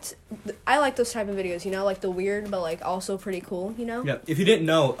liked those type of videos, you know, like the weird but like also pretty cool, you know. Yeah, if you didn't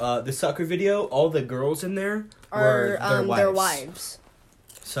know, the Sucker video, all the girls in there were Or their wives.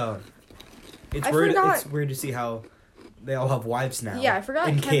 So, it's I weird. forgot- It's weird to see how they all have wives now. Yeah, I forgot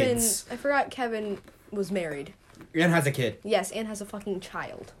and Kevin. kids. I forgot Kevin was married. And has a kid. Yes, and has a fucking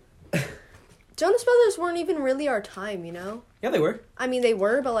child. Jonas Brothers weren't even really our time, you know. Yeah, they were. I mean, they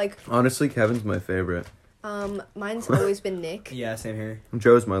were, but like, Honestly, Kevin's my favorite. mine's always been Nick. Yeah, same here.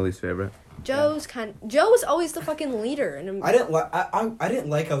 Joe's my least favorite. Joe was always the fucking leader, and I didn't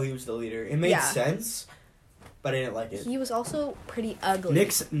like how he was the leader. It made Yeah. sense, but I didn't like it. he was also pretty ugly.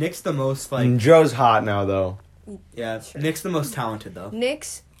 Nick's the most like Joe's hot now, though. yeah. Sure. Nick's the most talented though.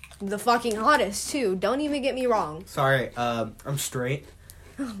 Nick's the fucking hottest too. Don't even get me wrong. Sorry, I'm straight.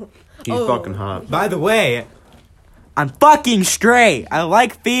 He's Oh. fucking hot. By the way, I'm fucking straight. I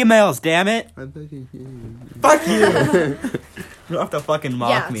like females. Damn it. Fuck you. You don't have to fucking mock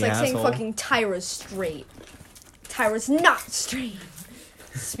Yeah, it's me, like asshole. saying fucking Tyra's straight. Tyra's not straight.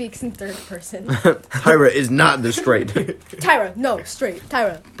 Speaks in third person. Tyra is not the straight. Tyra, no, straight.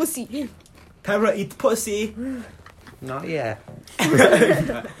 Tyra, pussy. Tyra eats pussy. Not yet.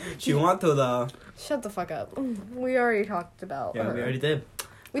 She want to though. Shut the fuck up. We already talked about Yeah, her. we already did.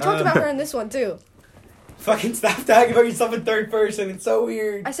 We talked about her in this one too. Fucking stop talking about yourself in third person. It's so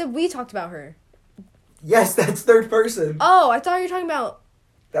weird. I said we talked about her. Yes, that's third person. Oh, I thought you were talking about.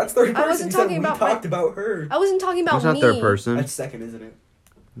 That's third person. I wasn't You said talking we about talked about her. I wasn't talking about That's me. not third person. That's second, isn't it?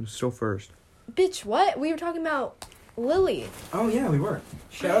 It's still first. Bitch, what? We were talking about Lily. Oh yeah, we were.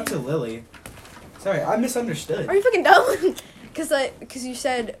 Shout out to Lily. Sorry, I misunderstood. Are you fucking dumb? Cause you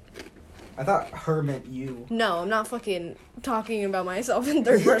said I thought her meant you. no. I'm not fucking talking about myself in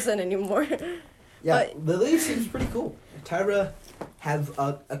third person anymore. Yeah, But- Lily seems pretty cool. Tyra have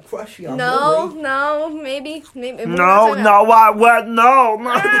a crush on No, Lily. no, maybe. We're not No, talking no, what? No,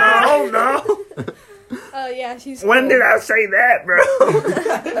 no, no. about- yeah, she's. When cool. did I say that,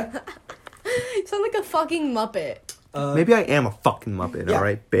 bro? You sound like a fucking Muppet. Maybe I am a fucking Muppet, yeah,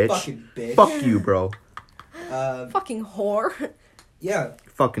 alright, bitch? Fucking bitch. Fuck you, bro. Fucking whore. Yeah.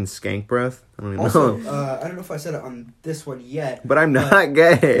 Fucking skank breath. I don't even Also, know. I don't know if I said it on this one yet. But I'm not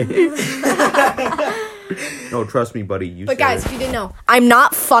gay. No, trust me, buddy. You. But said guys, it. if you didn't know, I'm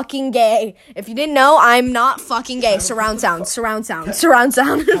not fucking gay. If you didn't know, I'm not fucking gay. Surround sound. Surround sound. Surround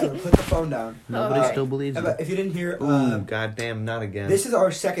sound. Tyler, put the phone down. Nobody Okay. still believes me. If you didn't hear, Ooh, goddamn, not again. this is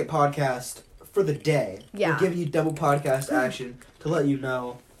our second podcast for the day. Yeah. We're giving you double podcast action to let you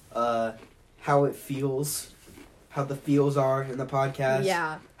know how it feels, how the feels are in the podcast,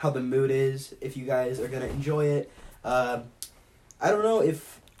 Yeah. how the mood is, if you guys are going to enjoy it. I don't know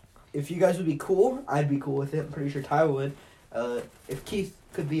if you guys would be cool. I'd be cool with it. I'm pretty sure Ty would. If Keith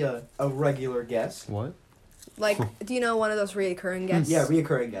could be a regular guest. What? Like, do you know one of those reoccurring guests? Yeah,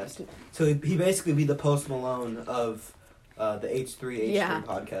 reoccurring guest. So he basically be the Post Malone of the H3 Yeah.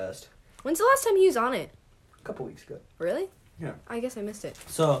 podcast. When's the last time he was on it? A couple weeks ago. Really? Yeah. I guess I missed it.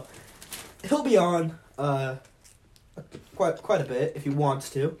 So he'll be on quite a bit if he wants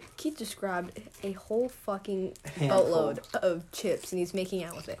to. Keith just grabbed a whole fucking Handful. boatload of chips and he's making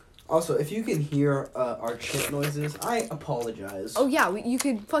out with it. Also, if you can hear our chip noises, I apologize. Oh yeah, you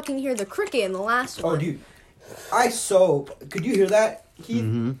could fucking hear the cricket in the last one. Oh, dude. Could you hear that, Keith?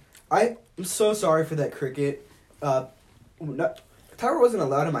 Mm-hmm. I'm so sorry for that cricket. Tyler wasn't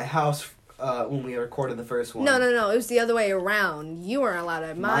allowed in my house when we recorded the first one. No, it was the other way around. You weren't allowed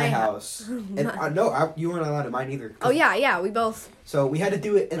at my house. And you weren't allowed at mine either. Oh yeah, we both. So we had to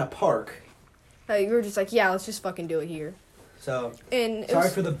do it in a park. You were just like, yeah, let's just fucking do it here. So And it sorry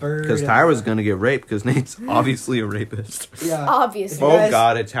was for the bird. Because Tyra's gonna get raped because Nate's obviously a rapist. Yeah. obviously. You Oh guys-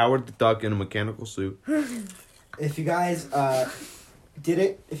 God, it's Howard the Duck in a mechanical suit. If you guys did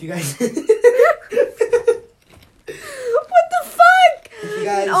it, if you guys What the fuck? if you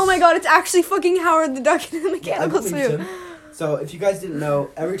guys Oh my god, it's actually fucking Howard the Duck in the I mechanical believe suit. so. So if you guys didn't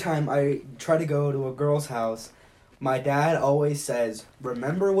know, every time I try to go to a girl's house, my dad always says,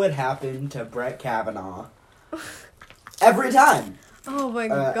 "Remember what happened to Brett Kavanaugh?" Every time. Oh my I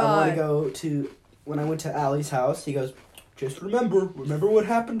want god. to go to when I went to Allie's house. He goes, "Just remember what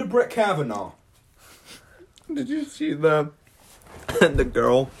happened to Brett Kavanaugh." Did you see the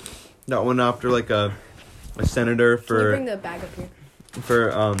girl that went after like a senator Can you bring for the bag up here?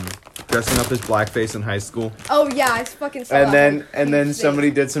 dressing up as blackface in high school? Oh yeah, I fucking saw And that. then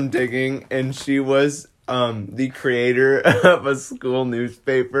somebody did some digging, and she was the creator of a school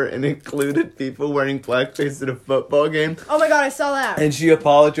newspaper, and included people wearing blackface at a football game. Oh my god, I saw that. And she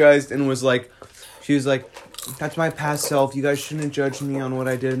apologized and was like, "That's my past self. You guys shouldn't judge me on what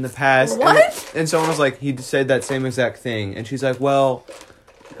I did in the past." What? And someone was like, he said that same exact thing, and she's like, "Well,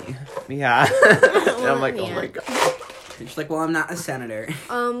 yeah." And I'm like, "Oh my god." She's like, "Well, I'm not a senator."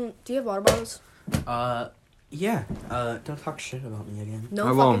 Do you have water bottles? Yeah. Don't talk shit about me again. No I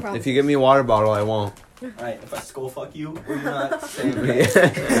fucking won't. problem. If you give me a water bottle, I won't. Alright, if I skull fuck you, we're not saying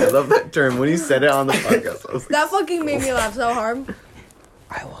that. I love that term. When you said it on the podcast, I was like, That fucking made me laugh so hard.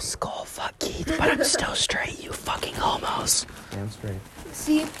 I will skull fuck Keith, but I'm still straight, you fucking homos. damn straight.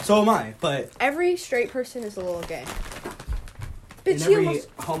 See, So am I, but every straight person is a little gay. and Bitch, you every almost...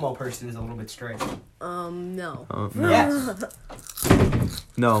 homo person is a little bit straight. No. No. Yes.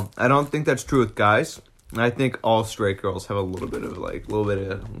 No, I don't think that's true with guys. I think all straight girls have a little bit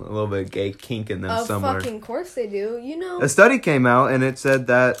of gay kink in them Of somewhere. fucking course they do. You know. A study came out and it said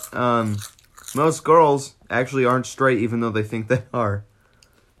that most girls actually aren't straight even though they think they are.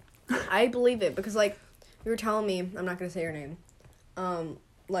 I believe it because, like, you were telling me, I'm not gonna say your name.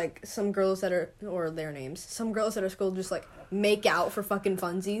 Like some girls that are, or their names, some girls that are school just like make out for fucking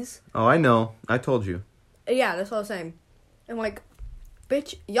funsies. Oh, I know. I told you. Yeah, that's what I was saying. And like,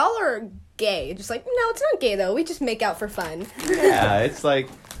 bitch, y'all are gay. Just like, no, it's not gay though. We just make out for fun. Yeah, it's like...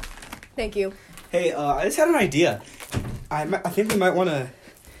 Thank you. Hey, I just had an idea. I think we might want to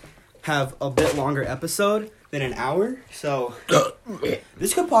have a bit longer episode than an hour. So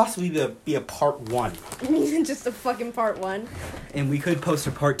this could possibly be a part 1, Just a fucking part 1. and we could post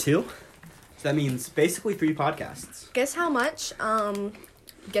a part 2. So that means basically 3 podcasts. Guess how much?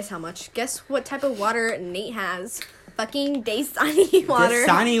 Guess how much? Guess what type of water Nate has? Fucking Dasani water.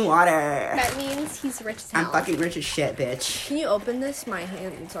 Dasani water. That means he's rich as hell. I'm fucking rich as shit, bitch. Can you open this? My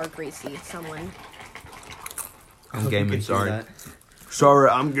hands are greasy. Someone. I'm gaming, sorry. That. Sorry,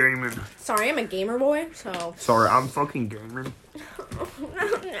 I'm gaming. Sorry, I'm a gamer boy, so. Sorry, I'm fucking gaming.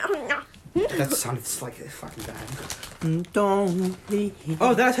 That sounded like a fucking bad. Don't leave.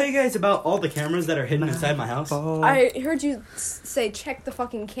 Oh, did I tell you guys about all the cameras that are hidden inside my house? I heard you say check the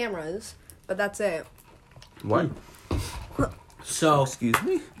fucking cameras, but that's it. What? So, Excuse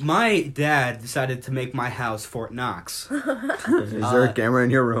me? my dad decided to make my house Fort Knox. Is there a camera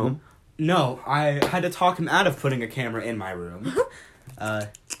in your room? No, I had to talk him out of putting a camera in my room.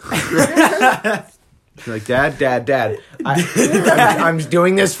 You're like, Dad. I'm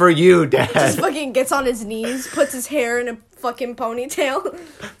doing this for you, Just Dad. fucking gets on his knees, puts his hair in a fucking ponytail.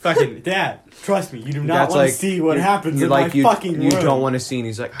 Fucking Dad, trust me, you do not Dad's want like, to see what happens You're in like, my fucking room. you don't want to see, and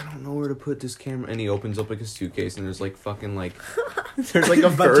he's like, I don't know where to put this camera, and he opens up like a suitcase, and there's like fucking like, there's like a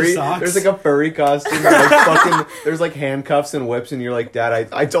bunch of furry, socks. there's like a furry costume, and like fucking, there's like handcuffs and whips, and you're like, Dad,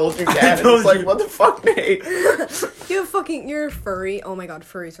 I told you, Dad, and told it's like, you. what the fuck, Nate? You're a furry. Oh my god,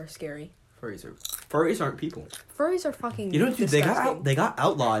 furries are scary. Furries aren't people. Furries are fucking. You know, dude, disgusting. they got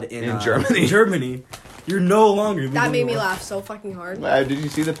outlawed in Germany. Germany. You're no longer. That made me legal. laugh so fucking hard. Did you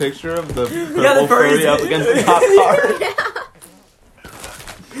see the picture of the purple Yeah, the furry furries. up against the cop car?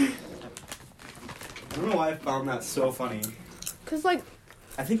 I don't know why I found that so funny. Cause like,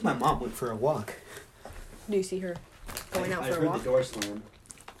 I think my mom went for a walk. do you see her going out I for a heard walk? the door slam.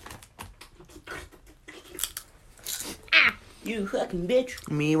 You fucking bitch.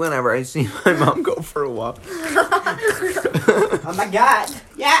 Me, whenever I see my mom go for a walk. Oh my god.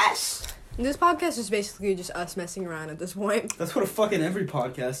 Yes. This podcast is basically just us messing around at this point. That's what a fucking every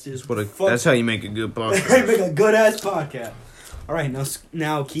podcast is. That's how you make a good I podcast. make a good ass podcast. All right,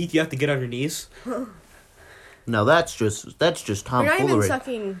 now Keith, you have to get on your knees. No, that's just You're not even tomfoolery.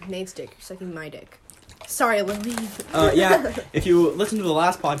 sucking Nate's dick. You're sucking my dick. Sorry, Lily. Yeah, if you listen to the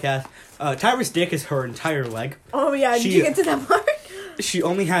last podcast, Tyra's dick is her entire leg. Oh yeah, did She- you get to that part? She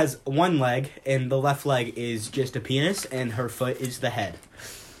only has one leg, and the left leg is just a penis, and her foot is the head.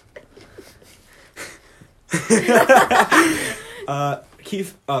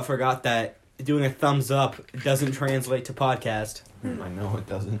 Keith forgot that doing a thumbs up doesn't translate to podcast. I know it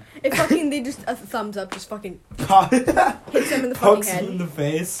doesn't. If fucking they just a thumbs up, just fucking Pokes hits them in the fucking him in head. the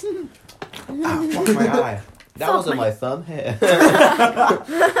face. Ah, fuck my eye. That Fuck wasn't my- my thumb. Hey.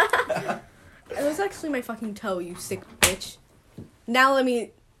 It was actually my fucking toe, you sick bitch. Now let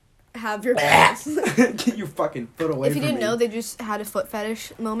me have your ass. Get your fucking foot away If you from didn't me. know, they just had a foot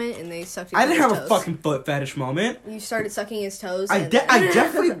fetish moment and they sucked each I didn't have other's a toes. fucking foot fetish moment. You started sucking his toes. I and-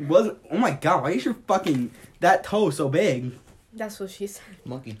 definitely was. Oh my god, why is your fucking that toe so big? That's what she said.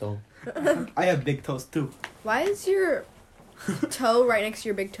 Monkey toe. I have big toes too. Why is your toe right next to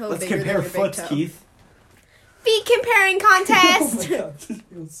your big toe Let's bigger compare than your big foots, toe? Keith. Feet comparing Oh contest. my god, this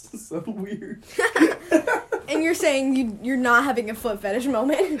feels so weird. And you're saying you're not having a foot fetish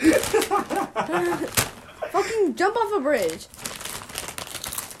moment? Fucking jump off a bridge.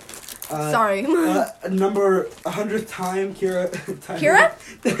 Sorry. Number 100th time, Kira.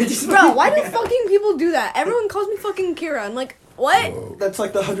 Kira? Bro, why do fucking people do that? Everyone calls me fucking Kira. I'm like, what? That's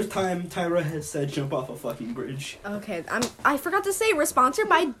like the 100th time Tyra has said jump off a fucking bridge. Okay, I forgot to say we're sponsored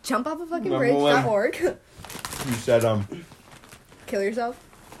by Remember jumpoffafuckingbridge.org. You said Kill yourself?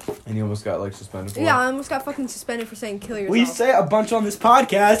 and you almost got like suspended for Yeah, it. I almost got fucking suspended for saying kill yourself. We say a bunch on this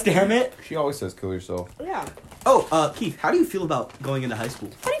podcast, damn it. She always says kill yourself. Yeah. Oh, Keith, how do you feel about going into high school?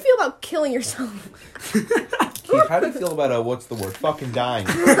 How do you feel about killing yourself? Keith, how do you feel about what's the word? Fucking dying.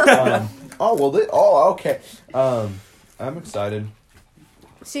 Okay. I'm excited.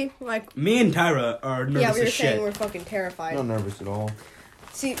 See, like, Me and Tyra are nervous yeah, we were as saying shit. we're fucking terrified. I'm not nervous at all.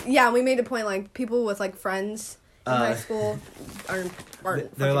 See, yeah, we made a point, like, people with, like, friends in high school aren't They're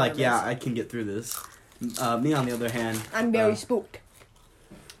fucking like, nervous. yeah, I can get through this. Me, on the other hand, I'm very spooked.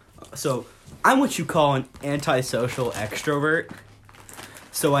 so I'm what you call an antisocial extrovert.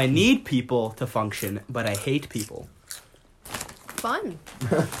 So I need people to function, but I hate people. Fun.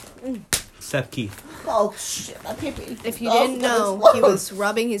 Except Keith. Oh shit, my pee-pee. If you didn't know, he was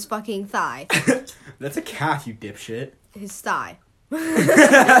rubbing his fucking thigh. That's a calf, you dipshit. His thigh.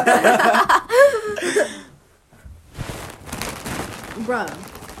 Bruh.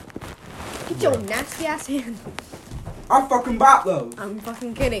 Get your nasty ass hand. I fucking bought those. I'm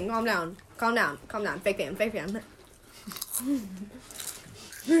fucking kidding. Calm down. Calm down. Calm down. Fake fan. Fake fan.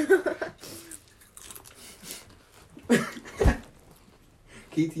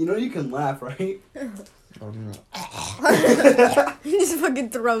 Keith, you know you can laugh, right? He just fucking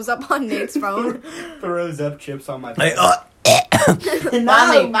throws up on Nate's phone. Throws up chips on my Hey,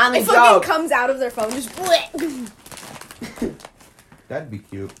 It fucking comes out of their phone. Just That'd be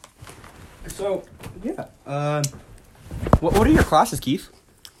cute. So, yeah. What are your classes, Keith?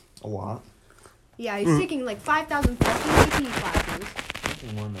 A lot. Yeah, he's taking like 5,000 fucking AP classes.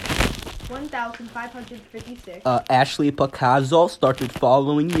 1,556. Ashley Picasso started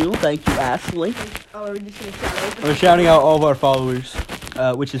following you. Thank you, Ashley. Oh, we're just gonna shout out. We're shouting out all of our followers,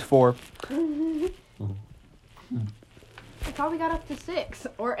 which is 4. I thought we got up to 6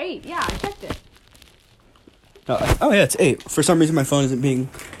 or 8. Yeah, I checked it. Oh yeah, it's 8. For some reason, my phone isn't being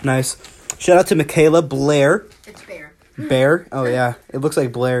nice. Shout out to Michaela Blair. It's fair. Bear? Oh yeah, it looks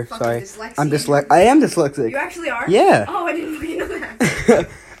like Blair. Fucking Sorry, dyslexia. I'm I am dyslexic. You actually are? Yeah. Oh, I didn't fucking know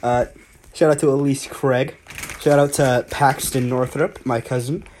that. Shout out to Elise Craig. Shout out to Paxton Northrup, my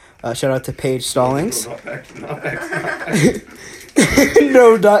cousin. Shout out to Paige Stallings.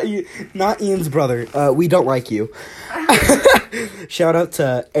 No, not Ian's brother. We don't like you. Shout out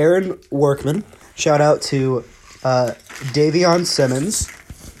to Aaron Workman. Shout out to Davion Simmons.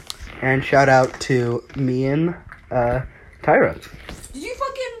 And shout out to me and Tyra. Did you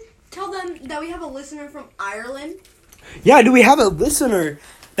fucking tell them that we have a listener from Ireland? Yeah, do we have a listener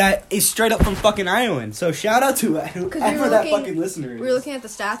that is straight up from fucking Ireland? So shout out to whoever that fucking listener is. We were looking at the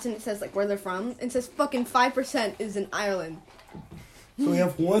stats and it says like where they're from. It says fucking 5% is in Ireland. So we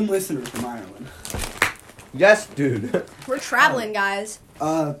have one listener from Ireland. Yes, dude. We're traveling, guys.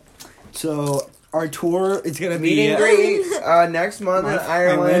 So our tour is gonna Meet be and greets next month in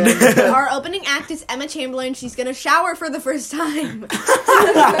Ireland. Our opening act is Emma Chamberlain. She's gonna shower for the first time.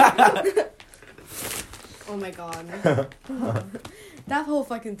 Oh my god. That whole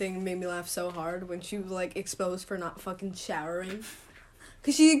fucking thing made me laugh so hard when she was like exposed for not fucking showering.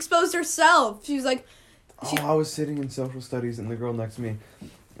 Cause she exposed herself. She was like, I was sitting in social studies and the girl next to me,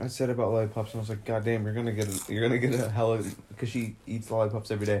 I said about lollipops and I was like, God damn, you're gonna get a hella, because she eats lollipops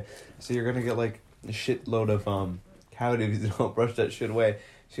every day, so you're gonna get like a shitload of cavities if you don't brush that shit away.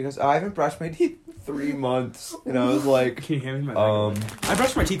 She goes, I haven't brushed my teeth in 3 months, and I was like, Can you hand me my I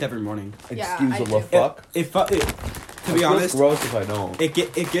brush my teeth every morning. Yeah, excuse I the do. fuck. To be honest, gross if I don't. it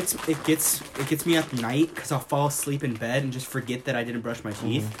gets me at night because I'll fall asleep in bed and just forget that I didn't brush my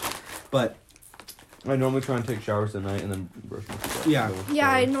teeth. But I normally try and take showers at night and then brush my teeth. Yeah. yeah,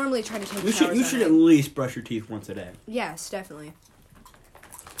 I normally try to take you showers should at at night. least brush your teeth once a day. Yes, definitely.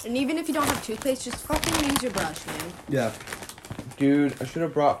 And even if you don't have toothpaste, just fucking use your brush, man. Yeah. Dude, I should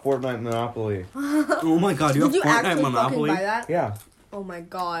have brought Fortnite Monopoly. Oh my god, you Did you have Fortnite actually Monopoly? fucking buy that? Yeah. Oh my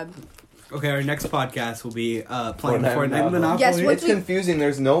god. Okay, our next podcast will be playing Fortnite Fortnite Monopoly. Monopoly. Yes, what- It's confusing.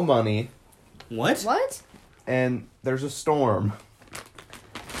 There's no money, What? What? and there's a storm.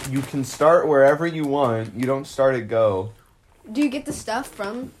 You can start wherever you want. You don't start at go. Do you get the stuff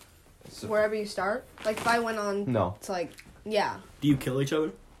from So- wherever you start? Like if I went on No. to like, yeah. Do you kill each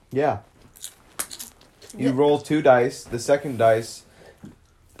other? Yeah. You Yeah. roll 2 dice. The second dice,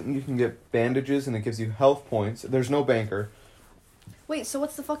 you can get bandages, and it gives you health points. There's no banker. Wait, so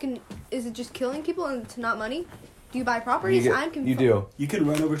what's the fucking, is it just killing people and to not money? Do you buy properties? You, I'm get, confused. you do. You can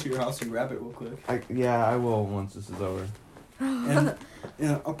run over to your house and grab it real quick. Yeah, I will once this is over. And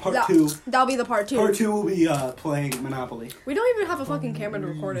part That- two. That'll be the part 2. Part 2 will be playing Monopoly. We don't even have a fucking camera to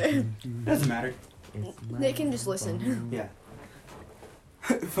record it. Doesn't matter. They can just listen. Yeah.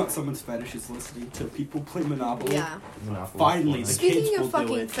 Someone's fetish is listening to people play Monopoly. Yeah. Monopoly. Finally, the Speaking kids of will do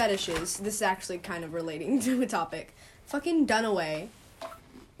fucking it. fetishes, this is actually kind of relating to a topic. Fucking Dunaway.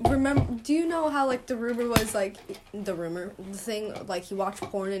 Remember? Do you know how like the rumor was like the thing like he watched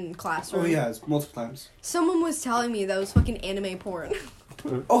porn in classroom? Oh, he has multiple times. Someone was telling me that was fucking anime porn.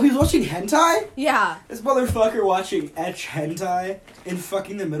 Oh, he's watching hentai? Yeah. This motherfucker watching etch hentai in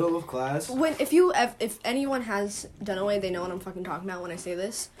fucking the middle of class. When if anyone has Dunaway, they know what I'm fucking talking about when I say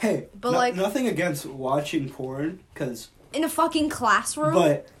this. Hey, But, like- nothing against watching porn, cause In a fucking classroom.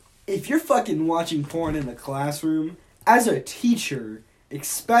 but if you're fucking watching porn in the classroom as a teacher,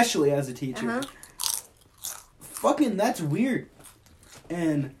 especially as a teacher, Uh-huh. fucking that's weird.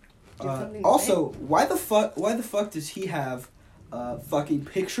 And Do you have something to also, why the fuck does he have a fucking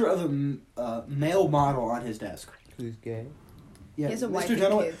picture of a male model on his desk? Who's gay? Yeah, He has a wife Mr. and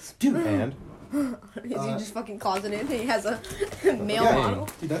Dunaway, kids. dude. And Is he just fucking closeted? And he has a male Yeah. model.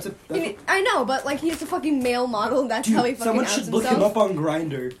 Dude, that's I know, but like he has a fucking male model. That's how he dude, fucking someone outs should look himself. him up on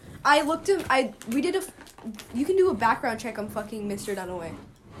Grindr. I looked him. We did you can do a background check on fucking Mr. Dunaway.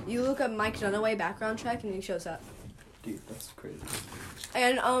 You look up Mike Dunaway background check and he shows up. Dude, that's crazy.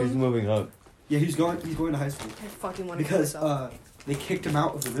 And he's moving up. Yeah, he's going to high school I fucking want to kill because myself. they kicked him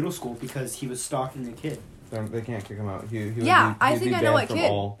out of the middle school because he was stalking a kid. They can't kick him out. He would Yeah, be, I he'd think be I know banned what from kid.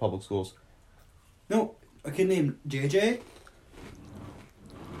 all public schools. No, a kid named JJ.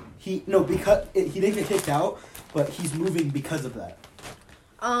 He didn't get kicked out, but he's moving because of that.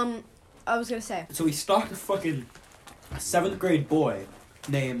 I was gonna say. So he stalked a fucking 7th grade boy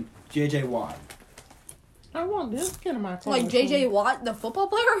named JJ Watt. I want this kid in my class. Like JJ Watt, the football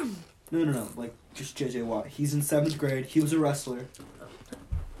player? No, like just JJ Watt. He's in 7th grade. He was a wrestler.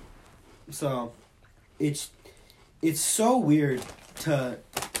 So, it's so weird to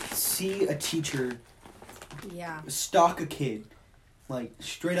see a teacher Yeah. stalk a kid, like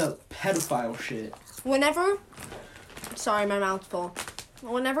straight up pedophile shit. Whenever, sorry, my mouth's full.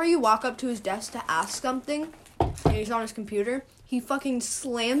 Whenever you walk up to his desk to ask something, and he's on his computer, he fucking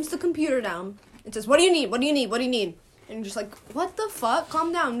slams the computer down and says, "What do you need? What do you need? What do you need?" And I'm just like, what the fuck?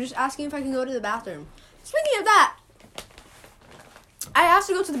 Calm down. I'm just asking if I can go to the bathroom. Speaking of that, I asked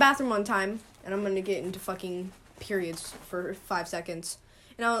to go to the bathroom one time, and I'm gonna get into fucking periods for 5 seconds.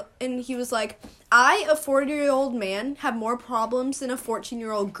 And he was like, I, a 40-year-old man, have more problems than a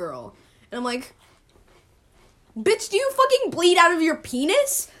 14-year-old girl. And I'm like, bitch, do you fucking bleed out of your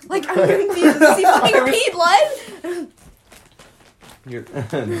penis? Like, I'm confused. Does he fucking pee blood?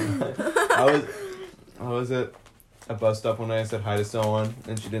 I was at a bus stop one night. I said hi to someone,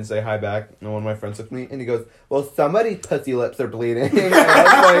 and she didn't say hi back. And one of my friends looked at me, and he goes, "Well, somebody's pussy lips are bleeding." And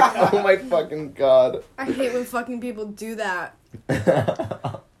I was like, "Oh my fucking god!" I hate when fucking people do that.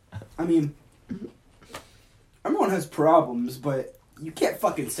 I mean, everyone has problems, but you can't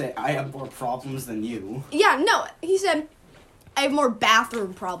fucking say I have more problems than you. Yeah, no, he said, I have more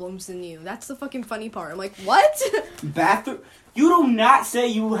bathroom problems than you. That's the fucking funny part. I'm like, what? Bathroom? You do not say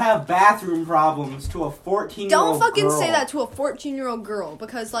you have bathroom problems to a 14-year-old Don't fucking girl. say that to a 14-year-old girl,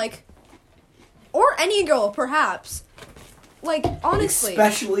 because, like, or any girl, perhaps. Like, honestly.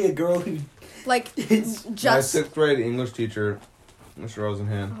 Especially a girl who... Like, My just... 6th grade English teacher, Mr.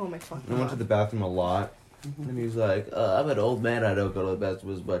 Rosenhan, Oh my fucking I went to god. the bathroom a lot, and he's like, I'm an old man, I don't go to the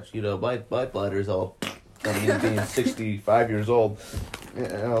bathroom as much. You know, my bladder's all... I mean, being 65 years old.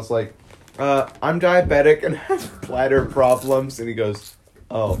 And I was like, I'm diabetic and have bladder problems. And he goes,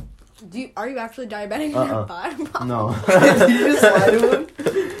 oh, Are you actually diabetic and have bladder problems? no. Did you just lie to him?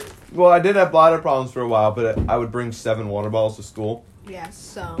 Well, I did have bladder problems for a while, but I would bring 7 water bottles to school. Yeah,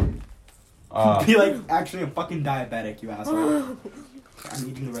 so... Be like, actually, I'm fucking diabetic, you asshole. I'm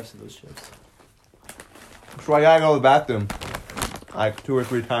eating the rest of those chips. So I gotta go to the bathroom like 2 or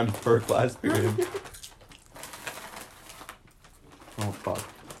 3 times per class period. Oh, fuck.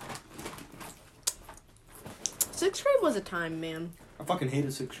 6th grade was a time, man. I fucking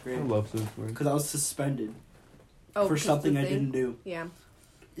hated 6th I grade. love this word. Because I was suspended Oh, for 'cause something the I thing? didn't do. Yeah.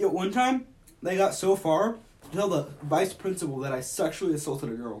 Yo, one time, they got so far to tell the vice principal that I sexually assaulted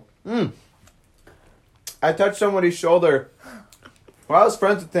a girl. I touched somebody's shoulder. Well, I was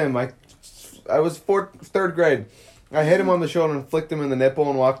friends with him. I was 3rd grade. I hit him on the shoulder and flicked him in the nipple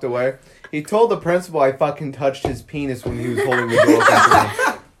and walked away. He told the principal I fucking touched his penis when he was holding the door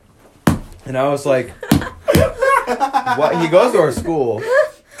open for me. And I was like, what? He goes to our school.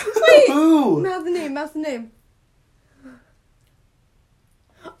 Wait! Ooh! Mouth the name.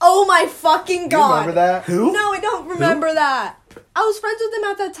 Oh my fucking You god! remember that? Who? No, I don't remember that. I was friends with him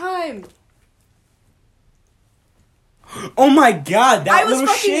at that time. Oh my god, that little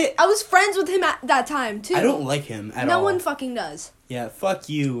shit! I was friends with him at that time too. I don't like him at all. No one fucking does. Yeah, fuck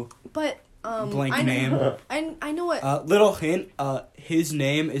you. But Blank I name. know, I know what. Little hint, his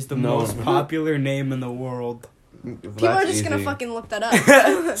name is the No. most popular name in the world. People are just gonna fucking look that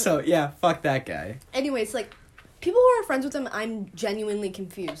up. So, yeah, fuck that guy. Anyways, like, people who are friends with him, I'm genuinely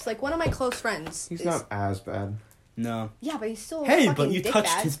confused. Like, one of my close friends. He's is, not as bad. No. Yeah, but he's still. Hey, fucking but you dick touched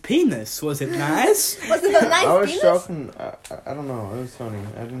bad. his penis. Was it nice? Was it a nice I was penis? joking. I don't know. It was funny.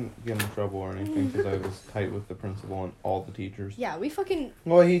 I didn't get in trouble or anything because I was tight with the principal and all the teachers. Yeah, we fucking.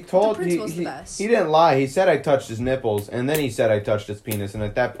 Well, he told The principal's the best. he didn't lie. He said I touched his nipples, and then he said I touched his penis. And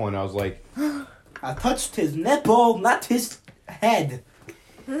at that point, I was like, I touched his nipple, not his head.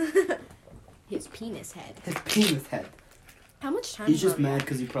 His penis head. His penis head. How much time? He's just are we mad at?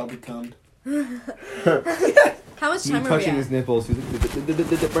 because he probably cummed. How much me time are we touching at? his nipples. He's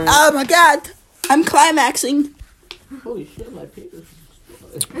like, Oh my god! I'm climaxing. Holy shit, my penis.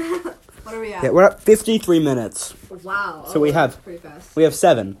 What are we at? Yeah, we're at 53 minutes. Wow. So we have- that's pretty fast. We have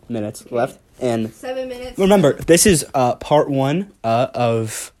 7 minutes left. And 7 minutes. remember, this is part 1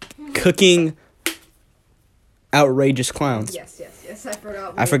 of cooking outrageous clowns. Yes. I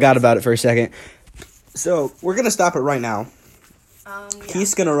forgot. I forgot about it for a second. So, we're going to stop it right now. Yeah.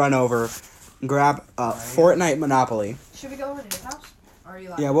 He's going to run over, grab Fortnite Monopoly. Should we go over to his house? Or are you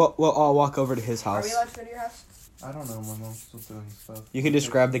allowed? Yeah, we'll all walk over to his Are house. we allowed to go to your house? I don't know. My mom's still doing stuff. You can just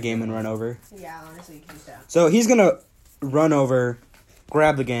grab the game and run over. Yeah, honestly, you can do that. So, he's going to run over,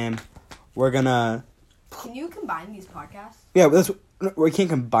 grab the game. We're going to... Can you combine these podcasts? Yeah, we can't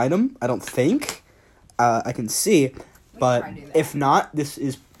combine them, I don't think. I can see. But try to do that. if not, this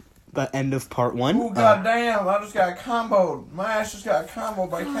is the end of part 1. Oh, goddamn. I just got comboed. My ass just got comboed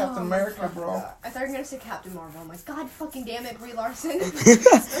by Captain America, bro. I thought you were gonna say Captain Marvel. I'm like, God fucking damn it, Brie Larson.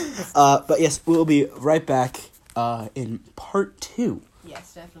 But yes, we'll be right back in part 2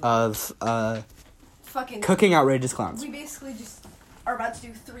 Yes, definitely. of fucking. Cooking Outrageous Clowns We basically just are about to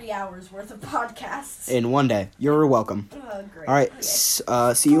do 3 hours worth of podcasts. in one day. You're welcome. Great. All right,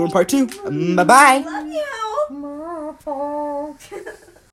 Okay. see you in part 2. Bye-bye. Love you.